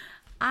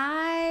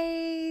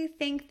 I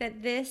think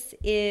that this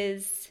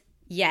is,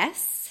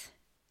 yes,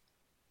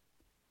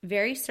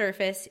 very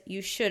surface.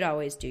 You should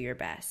always do your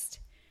best.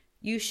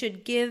 You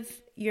should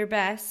give your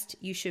best.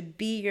 You should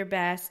be your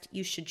best.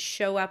 You should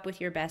show up with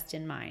your best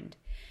in mind.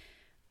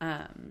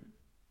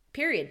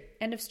 Period.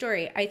 End of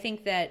story. I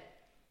think that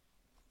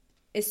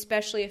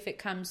especially if it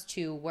comes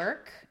to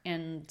work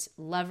and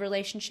love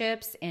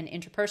relationships and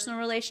interpersonal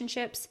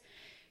relationships,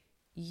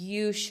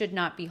 you should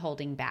not be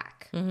holding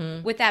back.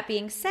 Mm-hmm. With that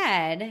being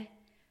said,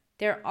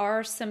 there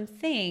are some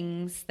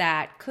things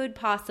that could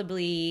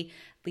possibly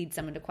lead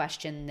someone to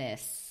question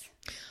this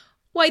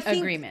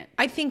agreement.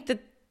 I think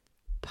that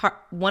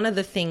one of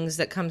the things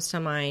that comes to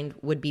mind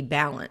would be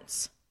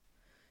balance.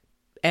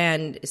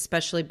 And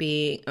especially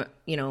being,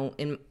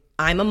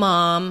 I'm a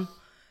mom,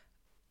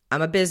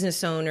 I'm a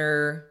business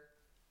owner,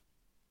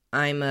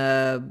 I'm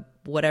a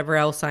whatever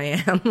else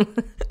I am.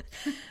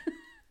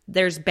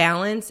 There's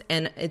balance,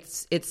 and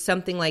it's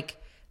something like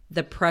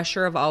the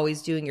pressure of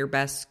always doing your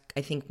best,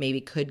 I think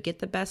maybe could get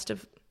the best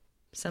of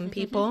some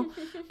people.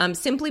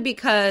 Simply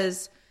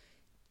because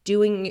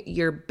doing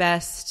your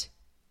best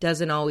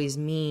doesn't always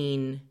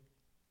mean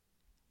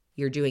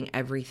you're doing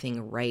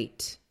everything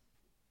right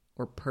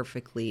or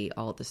perfectly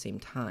all at the same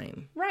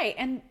time. Right.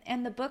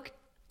 And the book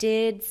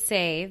did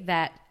say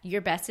that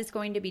your best is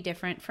going to be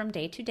different from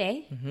day to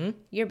day. Mm-hmm.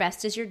 Your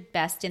best is your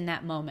best in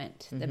that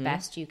moment, the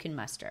best you can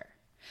muster.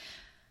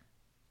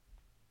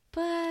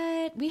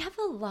 But we have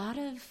a lot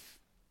of,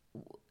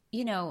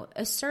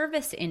 a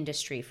service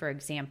industry, for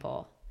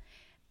example.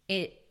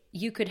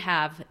 You could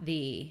have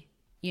the,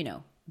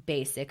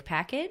 basic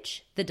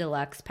package, the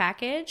deluxe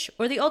package,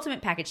 or the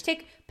ultimate package.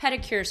 Take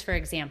pedicures, for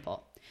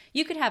example.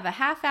 You could have a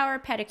half-hour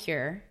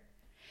pedicure,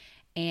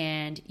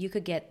 and you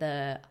could get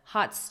the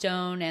hot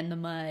stone and the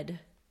mud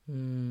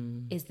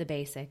is the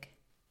basic.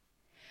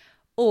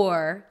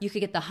 Or you could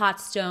get the hot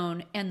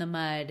stone and the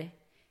mud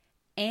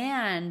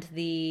and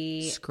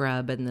the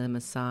scrub and the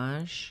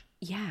massage.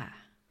 Yeah.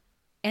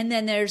 And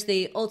then there's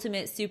the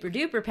ultimate super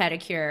duper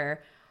pedicure.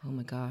 Oh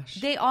my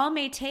gosh. They all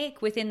may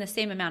take within the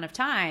same amount of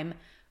time,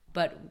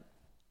 but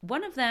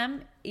one of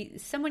them,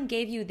 someone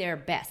gave you their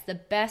best, the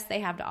best they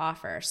have to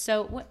offer.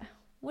 So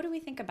what do we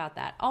think about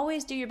that?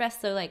 Always do your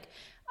best. So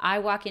I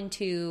walk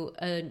into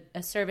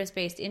a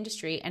service-based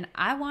industry and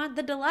I want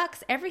the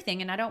deluxe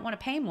everything and I don't want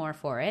to pay more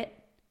for it.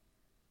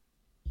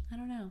 I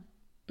don't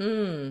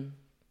know.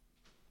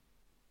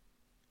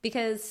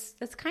 Because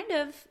that's kind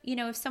of,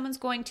 if someone's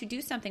going to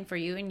do something for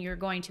you and you're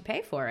going to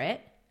pay for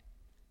it.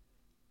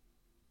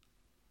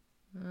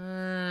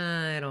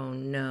 I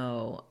don't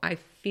know. I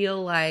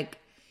feel like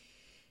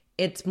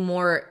it's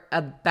more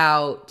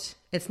about,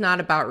 it's not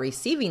about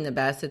receiving the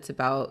best. It's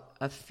about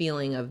a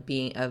feeling of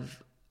being,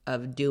 of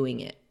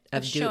doing it.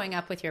 Of showing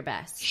up with your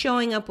best.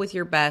 Showing up with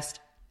your best.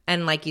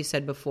 And like you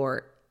said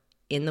before,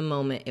 in the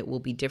moment, it will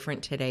be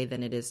different today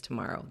than it is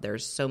tomorrow.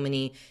 There's so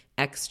many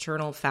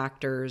external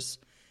factors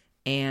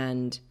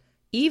and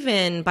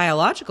even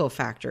biological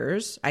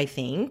factors, I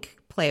think,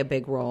 play a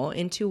big role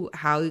into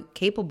how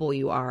capable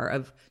you are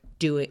of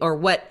doing, or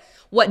what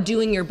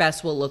doing your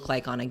best will look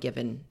like on a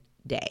given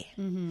day.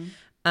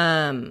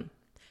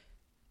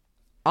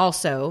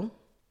 Also,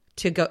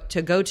 to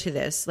go to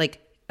this, like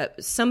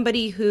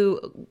somebody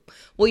who,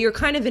 well, you're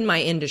kind of in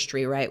my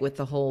industry, right, with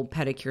the whole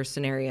pedicure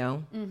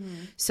scenario.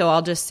 So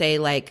I'll just say,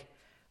 like,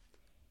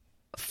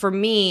 for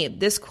me,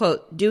 this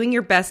quote, doing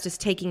your best is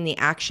taking the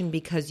action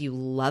because you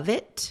love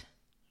it,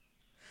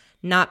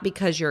 not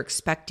because you're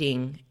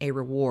expecting a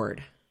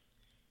reward.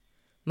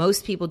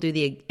 Most people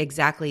do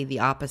exactly the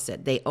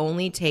opposite. They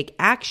only take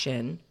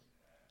action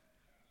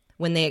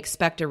when they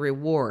expect a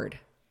reward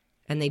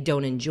and they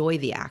don't enjoy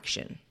the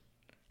action.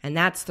 And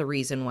that's the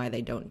reason why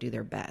they don't do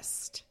their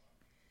best.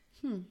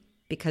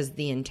 Because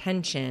the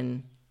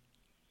intention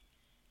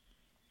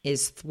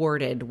is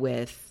thwarted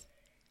with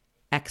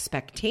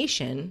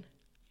expectation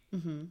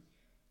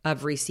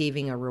of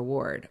receiving a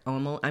reward.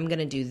 I'm going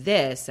to do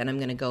this and I'm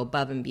going to go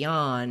above and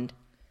beyond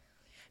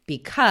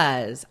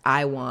because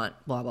I want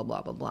blah, blah,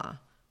 blah, blah, blah.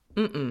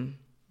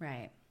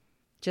 Right.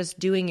 Just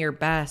doing your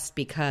best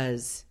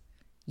because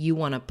you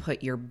want to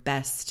put your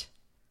best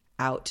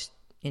out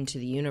into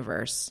the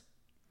universe.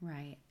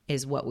 Right.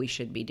 Is what we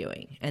should be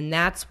doing. And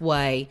that's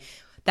why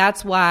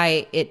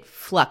it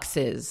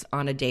fluxes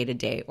on a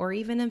day-to-day or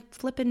even a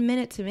flipping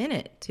minute to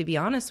minute, to be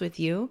honest with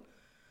you.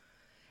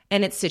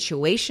 And it's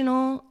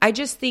situational. I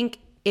just think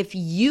if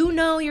you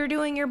know you're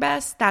doing your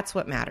best, that's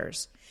what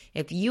matters.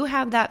 If you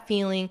have that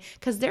feeling,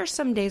 because there's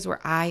some days where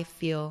I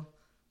feel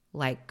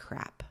like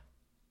crap.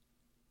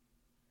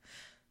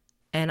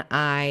 And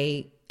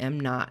I am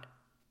not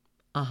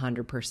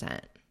 100%.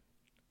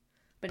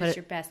 But it's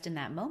your best in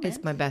that moment.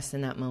 It's my best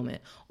in that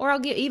moment. Or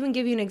I'll even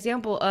give you an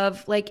example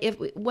of, like,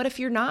 what if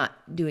you're not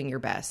doing your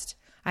best?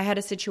 I had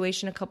a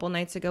situation a couple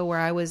nights ago where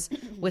I was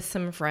with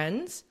some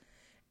friends,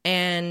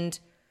 and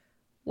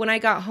when I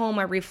got home,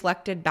 I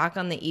reflected back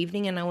on the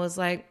evening, and I was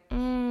like,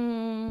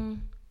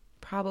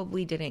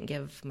 probably didn't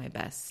give my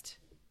best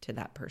to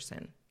that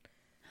person.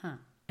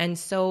 And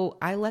so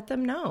I let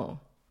them know,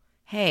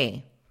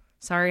 hey,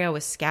 sorry I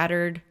was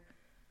scattered.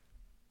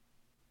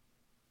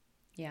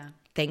 Yeah.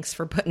 Thanks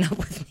for putting up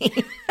with me.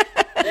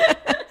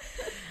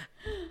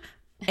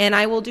 And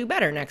I will do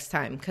better next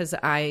time because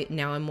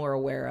I'm more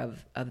aware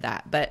of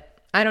that. But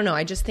I don't know.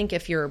 I just think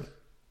if you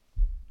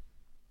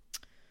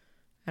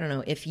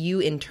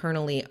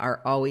internally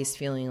are always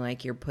feeling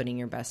like you're putting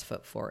your best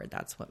foot forward,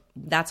 that's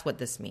what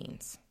this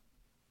means.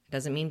 It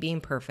doesn't mean being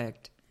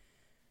perfect.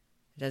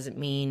 It doesn't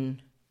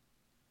mean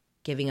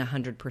giving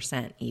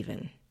 100%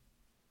 even.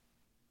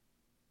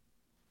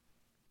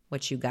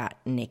 What you got,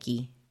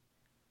 Nikki?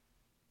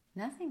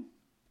 Nothing.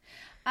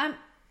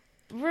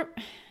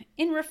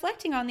 In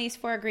reflecting on these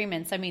 4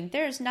 agreements, I mean,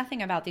 there's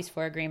nothing about these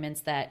 4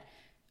 agreements that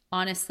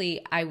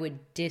honestly I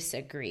would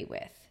disagree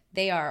with.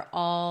 They are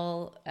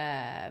all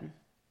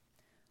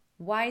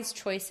wise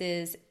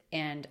choices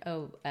and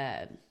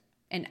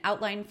an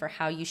outline for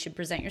how you should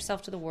present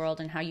yourself to the world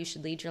and how you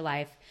should lead your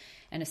life,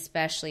 and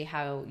especially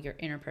how your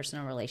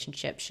interpersonal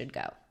relationship should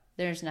go.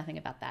 There's nothing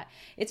about that.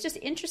 It's just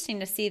interesting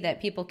to see that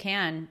people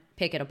can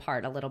pick it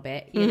apart a little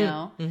bit, you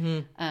know?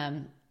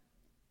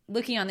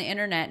 Looking on the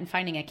internet and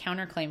finding a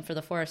counterclaim for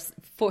the four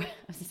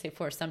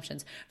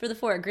assumptions, for the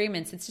 4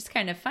 agreements, it's just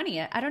kind of funny.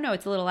 I don't know.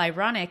 It's a little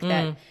ironic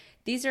that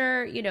these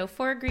are,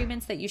 4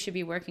 agreements that you should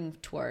be working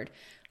toward.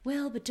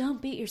 Well, but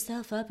don't beat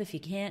yourself up if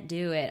you can't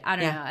do it. I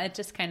don't know. It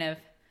just kind of,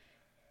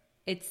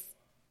 it's,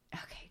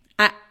 okay.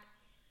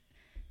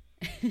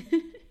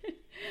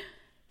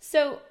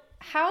 So,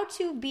 how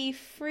to be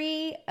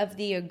free of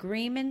the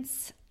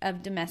agreements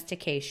of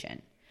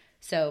domestication.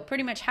 So,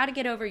 pretty much how to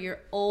get over your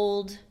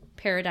old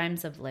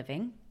paradigms of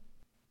living,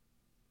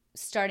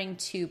 starting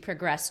to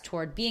progress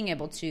toward being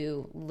able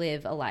to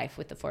live a life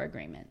with the 4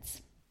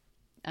 agreements.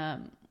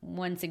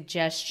 One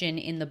suggestion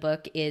in the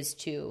book is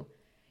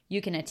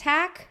you can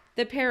attack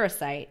the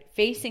parasite,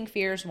 facing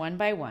fears one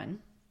by one.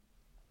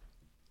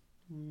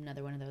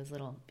 Another one of those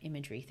little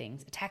imagery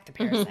things. Attack the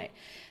parasite.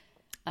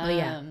 Oh,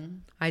 yeah.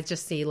 I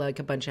just see like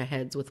a bunch of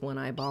heads with one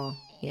eyeball.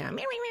 Yeah.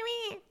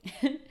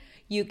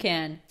 You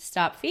can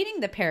stop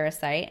feeding the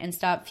parasite and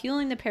stop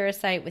fueling the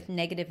parasite with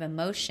negative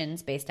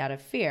emotions based out of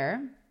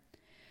fear.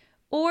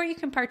 Or you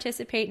can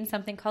participate in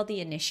something called the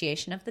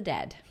initiation of the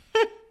dead,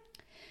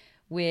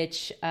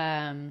 which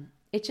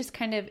it just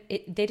kind of,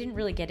 they didn't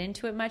really get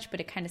into it much, but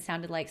it kind of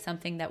sounded like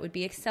something that would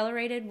be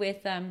accelerated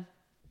with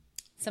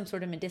some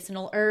sort of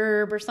medicinal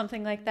herb or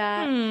something like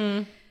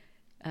that.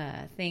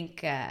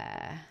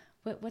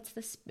 What's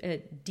this?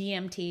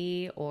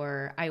 DMT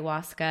or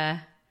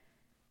ayahuasca,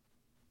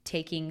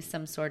 taking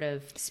some sort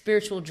of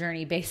spiritual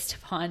journey based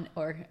upon,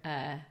 or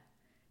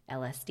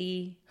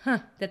LSD,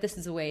 that this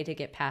is a way to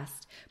get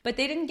past. But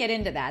they didn't get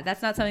into that.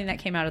 That's not something that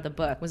came out of the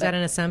book. Was that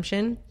an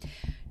assumption?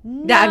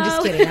 No. I'm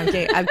just kidding.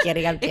 I'm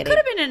kidding. It could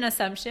have been an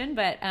assumption,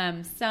 but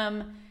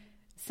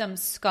some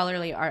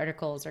scholarly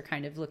articles are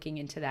kind of looking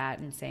into that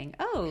and saying,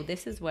 oh,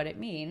 this is what it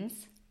means.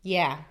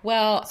 Yeah.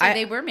 Well, So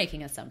they were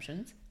making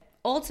assumptions.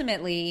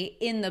 Ultimately,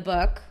 in the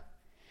book,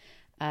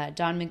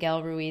 Don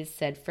Miguel Ruiz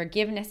said,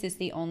 forgiveness is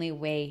the only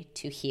way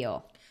to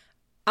heal.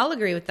 I'll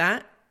agree with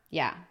that.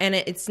 Yeah. And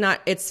it's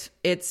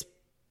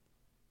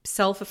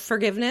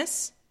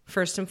self-forgiveness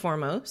first and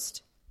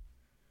foremost.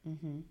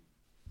 Mm-hmm.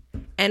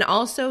 And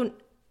also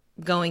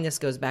this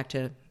goes back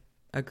to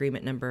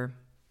agreement number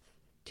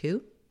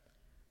 2.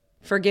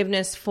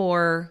 Forgiveness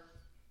for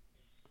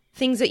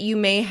things that you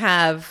may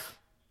have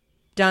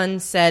done,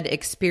 said,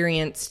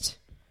 experienced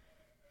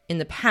in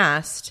the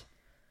past,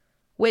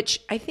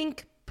 which I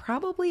think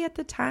probably at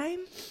the time,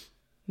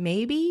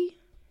 maybe,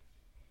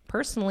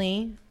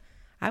 personally,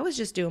 I was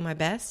just doing my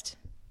best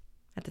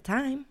at the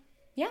time.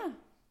 Yeah.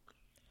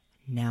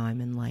 Now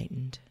I'm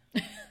enlightened.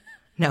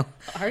 No.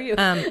 Are you?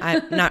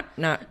 I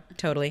not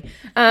totally.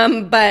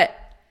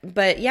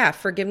 But yeah,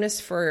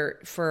 forgiveness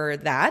for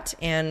that,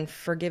 and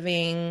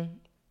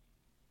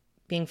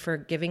being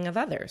forgiving of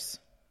others.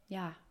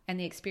 Yeah. And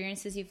the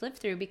experiences you've lived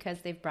through, because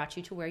they've brought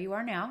you to where you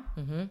are now.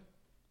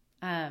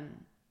 Mm-hmm.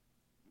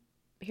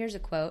 Here's a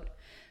quote.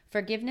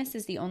 Forgiveness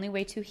is the only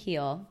way to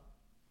heal.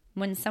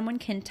 When someone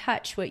can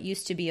touch what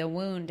used to be a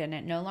wound and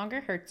it no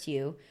longer hurts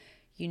you,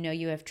 you know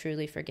you have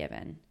truly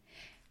forgiven.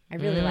 I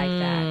really like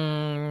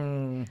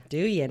that. Do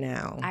you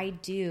now? I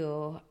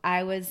do.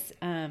 I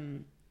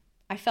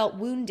felt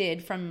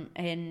wounded from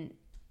a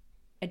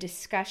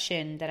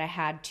discussion that I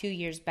had 2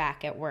 years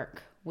back at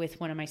work with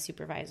one of my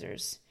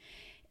supervisors.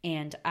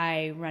 And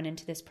I run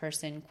into this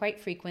person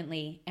quite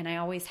frequently, and I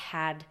always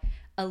had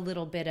a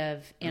little bit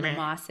of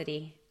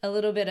animosity, a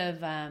little bit of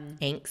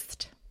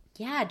angst.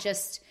 Yeah,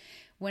 just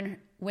when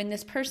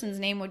this person's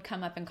name would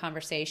come up in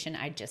conversation,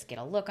 I'd just get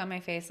a look on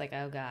my face like,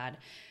 oh God.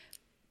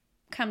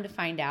 Come to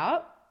find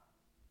out,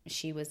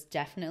 she was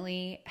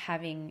definitely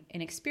having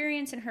an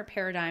experience in her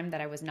paradigm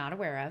that I was not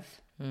aware of.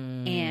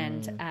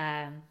 And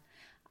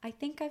I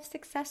think I've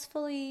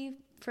successfully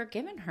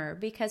forgiven her,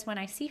 because when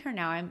I see her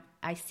now,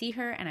 I see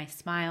her and I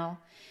smile,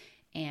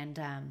 and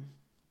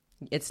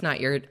it's not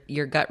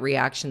your gut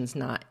reaction's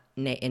not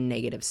in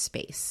negative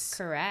space.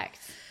 Correct.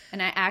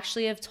 And I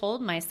actually have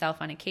told myself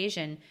on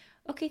occasion,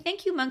 okay,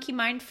 thank you, Monkey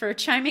Mind, for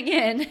chiming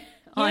in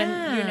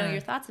on your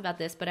thoughts about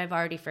this, but I've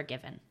already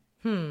forgiven.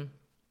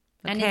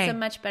 Okay. And it's a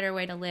much better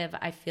way to live.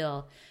 I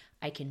feel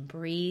I can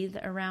breathe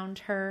around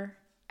her.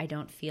 I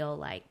don't feel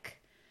like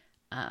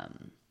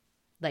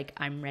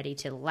I'm ready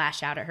to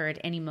lash out at her at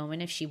any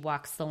moment if she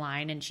walks the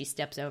line and she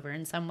steps over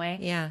in some way.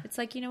 Yeah. It's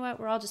like, you know what?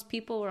 We're all just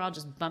people. We're all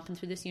just bumping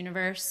through this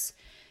universe.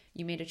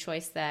 You made a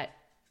choice that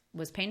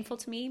was painful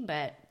to me,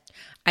 but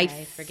I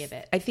forgive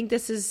it. I think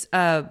this is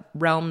a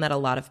realm that a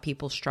lot of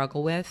people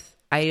struggle with.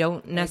 I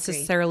don't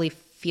necessarily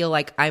feel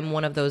like I'm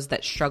one of those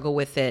that struggle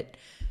with it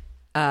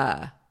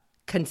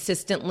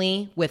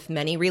consistently with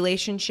many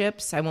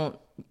relationships. I won't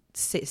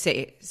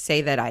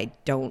say that I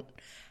don't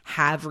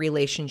have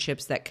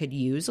relationships that could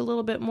use a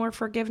little bit more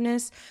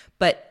forgiveness,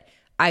 but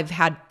I've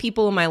had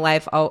people in my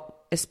life,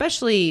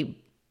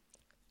 especially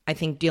I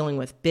think dealing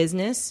with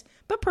business,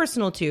 but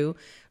personal too,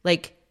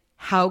 like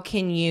how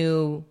can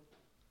you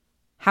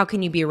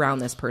be around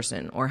this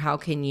person, or how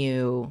can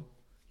you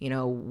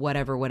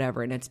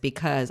whatever. And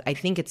I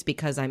think it's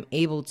because I'm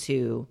able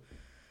to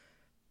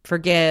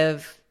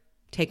forgive,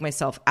 take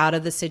myself out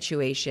of the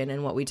situation,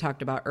 and what we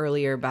talked about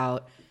earlier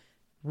about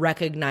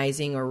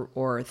recognizing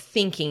or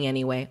thinking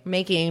anyway,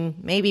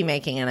 maybe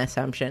making an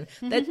assumption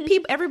that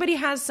everybody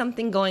has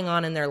something going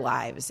on in their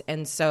lives,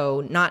 and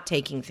so not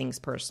taking things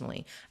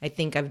personally. I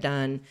think I've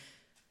done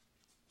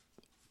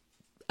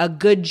a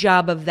good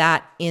job of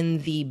that in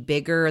the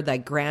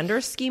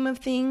grander scheme of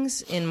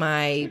things in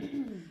my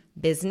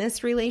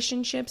business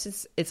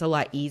relationships. It's a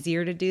lot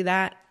easier to do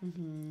that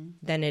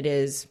than it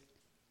is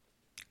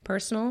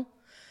personal.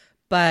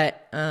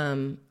 But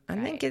I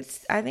think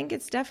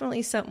it's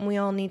definitely something we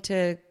all need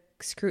to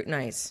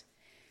scrutinize.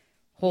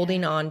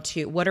 Holding on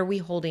to, what are we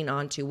holding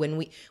on to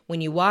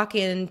when you walk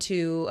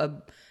into a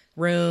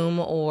room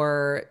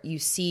or you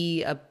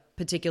see a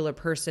particular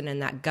person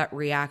and that gut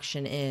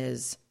reaction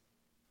is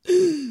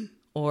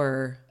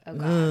or a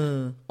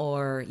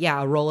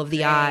roll of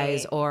the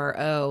eyes,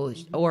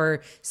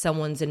 or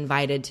someone's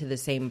invited to the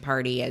same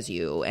party as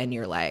you and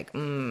you're like,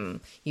 you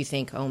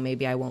think, oh,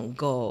 maybe I won't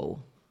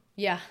go.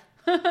 Yeah.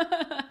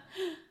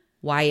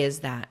 Why is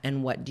that?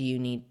 And what do you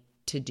need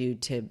to do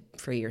to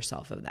free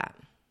yourself of that?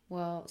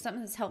 Well,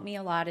 something that's helped me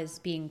a lot is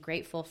being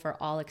grateful for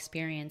all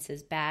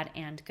experiences, bad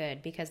and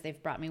good, because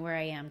they've brought me where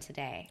I am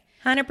today.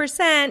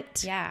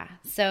 100%. Yeah.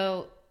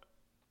 So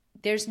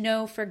there's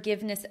no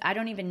forgiveness. I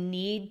don't even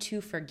need to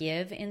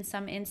forgive in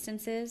some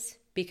instances,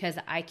 because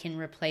I can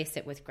replace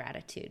it with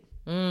gratitude,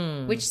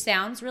 which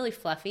sounds really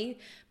fluffy,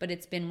 but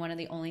it's been one of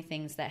the only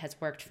things that has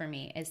worked for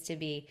me, is to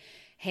be,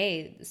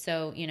 hey,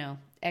 so,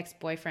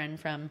 ex-boyfriend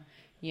from,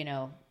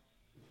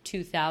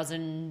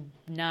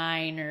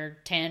 2009 or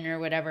 10 or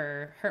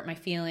whatever hurt my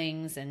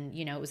feelings and,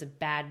 it was a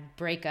bad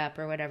breakup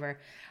or whatever.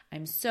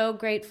 I'm so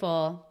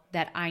grateful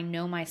that I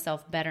know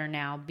myself better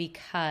now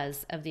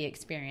because of the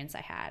experience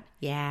I had.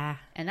 Yeah.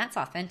 And that's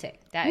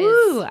authentic. That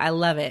Woo, is I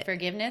love it.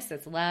 forgiveness.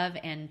 It's love.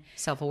 And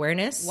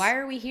Self-awareness. why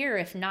are we here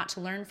if not to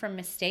learn from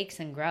mistakes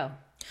and grow?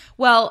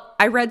 Well,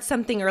 I read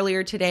something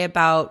earlier today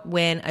about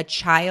when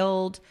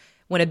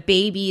a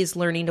baby is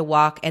learning to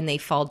walk and they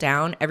fall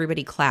down,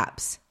 everybody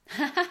claps.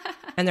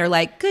 And they're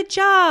like, good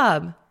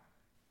job.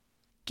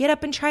 Get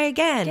up and try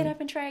again. Get up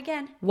and try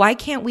again. Why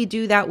can't we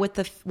do that with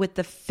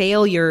the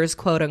failures,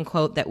 quote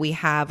unquote, that we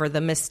have, or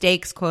the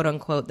mistakes, quote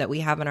unquote, that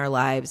we have in our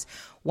lives?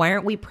 Why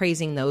aren't we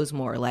praising those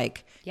more?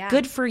 Like,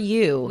 good for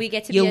you. We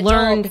get to be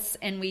adults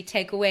and we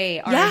take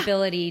away our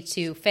ability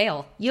to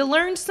fail. You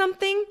learned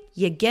something,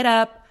 you get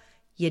up,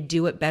 you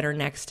do it better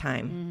next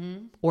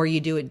time, or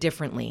you do it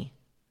differently.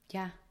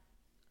 Yeah.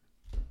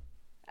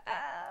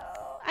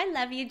 Oh, I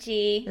love you,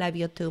 G. Love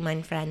you too,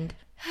 my friend.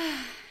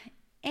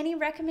 Any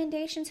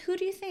recommendations? Who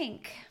do you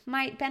think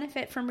might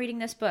benefit from reading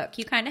this book?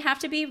 You kind of have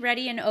to be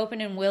ready and open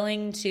and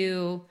willing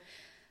to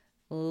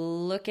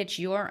look at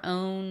your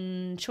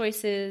own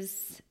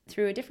choices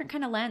through a different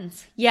kind of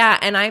lens. Yeah,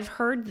 and I've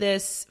heard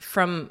this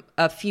from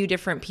a few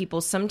different people.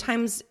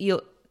 Sometimes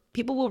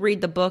people will read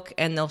the book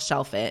and they'll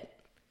shelf it.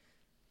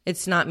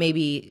 It's not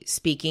maybe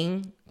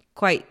speaking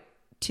quite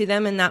to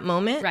them in that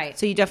moment. Right.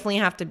 So you definitely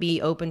have to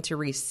be open to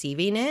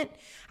receiving it.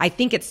 I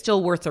think it's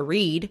still worth a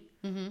read.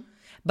 Mm-hmm.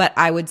 But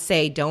I would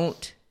say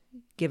don't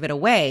give it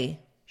away.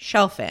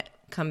 Shelf it.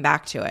 Come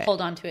back to it.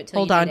 Hold on to it till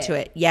Hold on to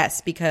it.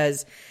 Yes,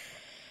 because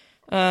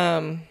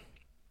I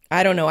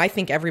don't know. I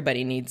think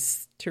everybody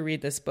needs to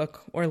read this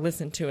book or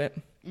listen to it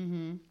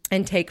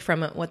and take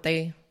from it what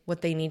they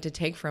need to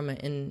take from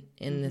it in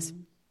this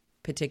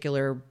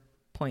particular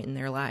point in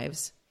their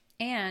lives.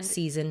 And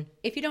season.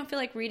 If you don't feel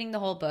like reading the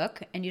whole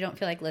book and you don't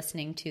feel like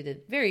listening to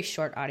the very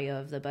short audio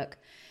of the book,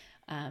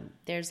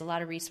 there's a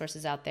lot of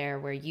resources out there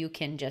where you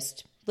can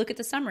just look at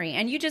the summary.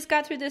 And you just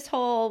got through this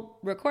whole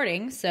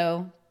recording,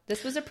 so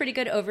this was a pretty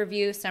good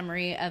overview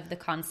summary of the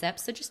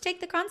concepts. So just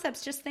take the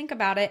concepts, just think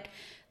about it.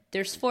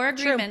 There's 4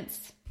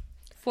 agreements.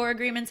 True. 4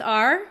 agreements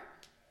are?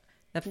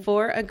 The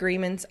 4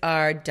 agreements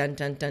are dun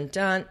dun dun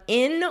dun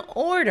in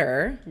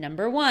order.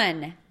 Number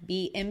 1,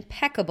 be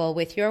impeccable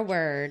with your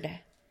word.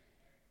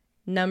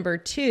 Number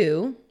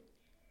 2,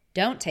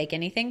 don't take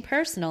anything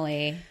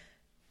personally.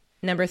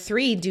 Number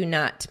 3,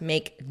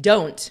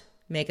 don't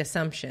make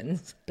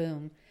assumptions.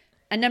 Boom.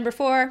 And number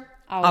 4,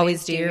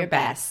 always do your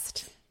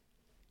best.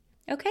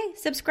 Okay,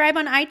 subscribe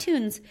on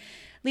iTunes.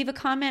 Leave a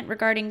comment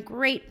regarding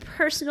great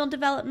personal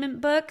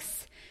development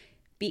books.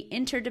 Be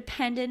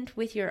interdependent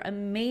with your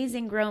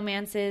amazing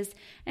romances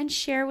and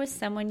share with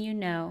someone you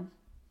know.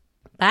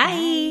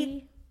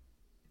 Bye.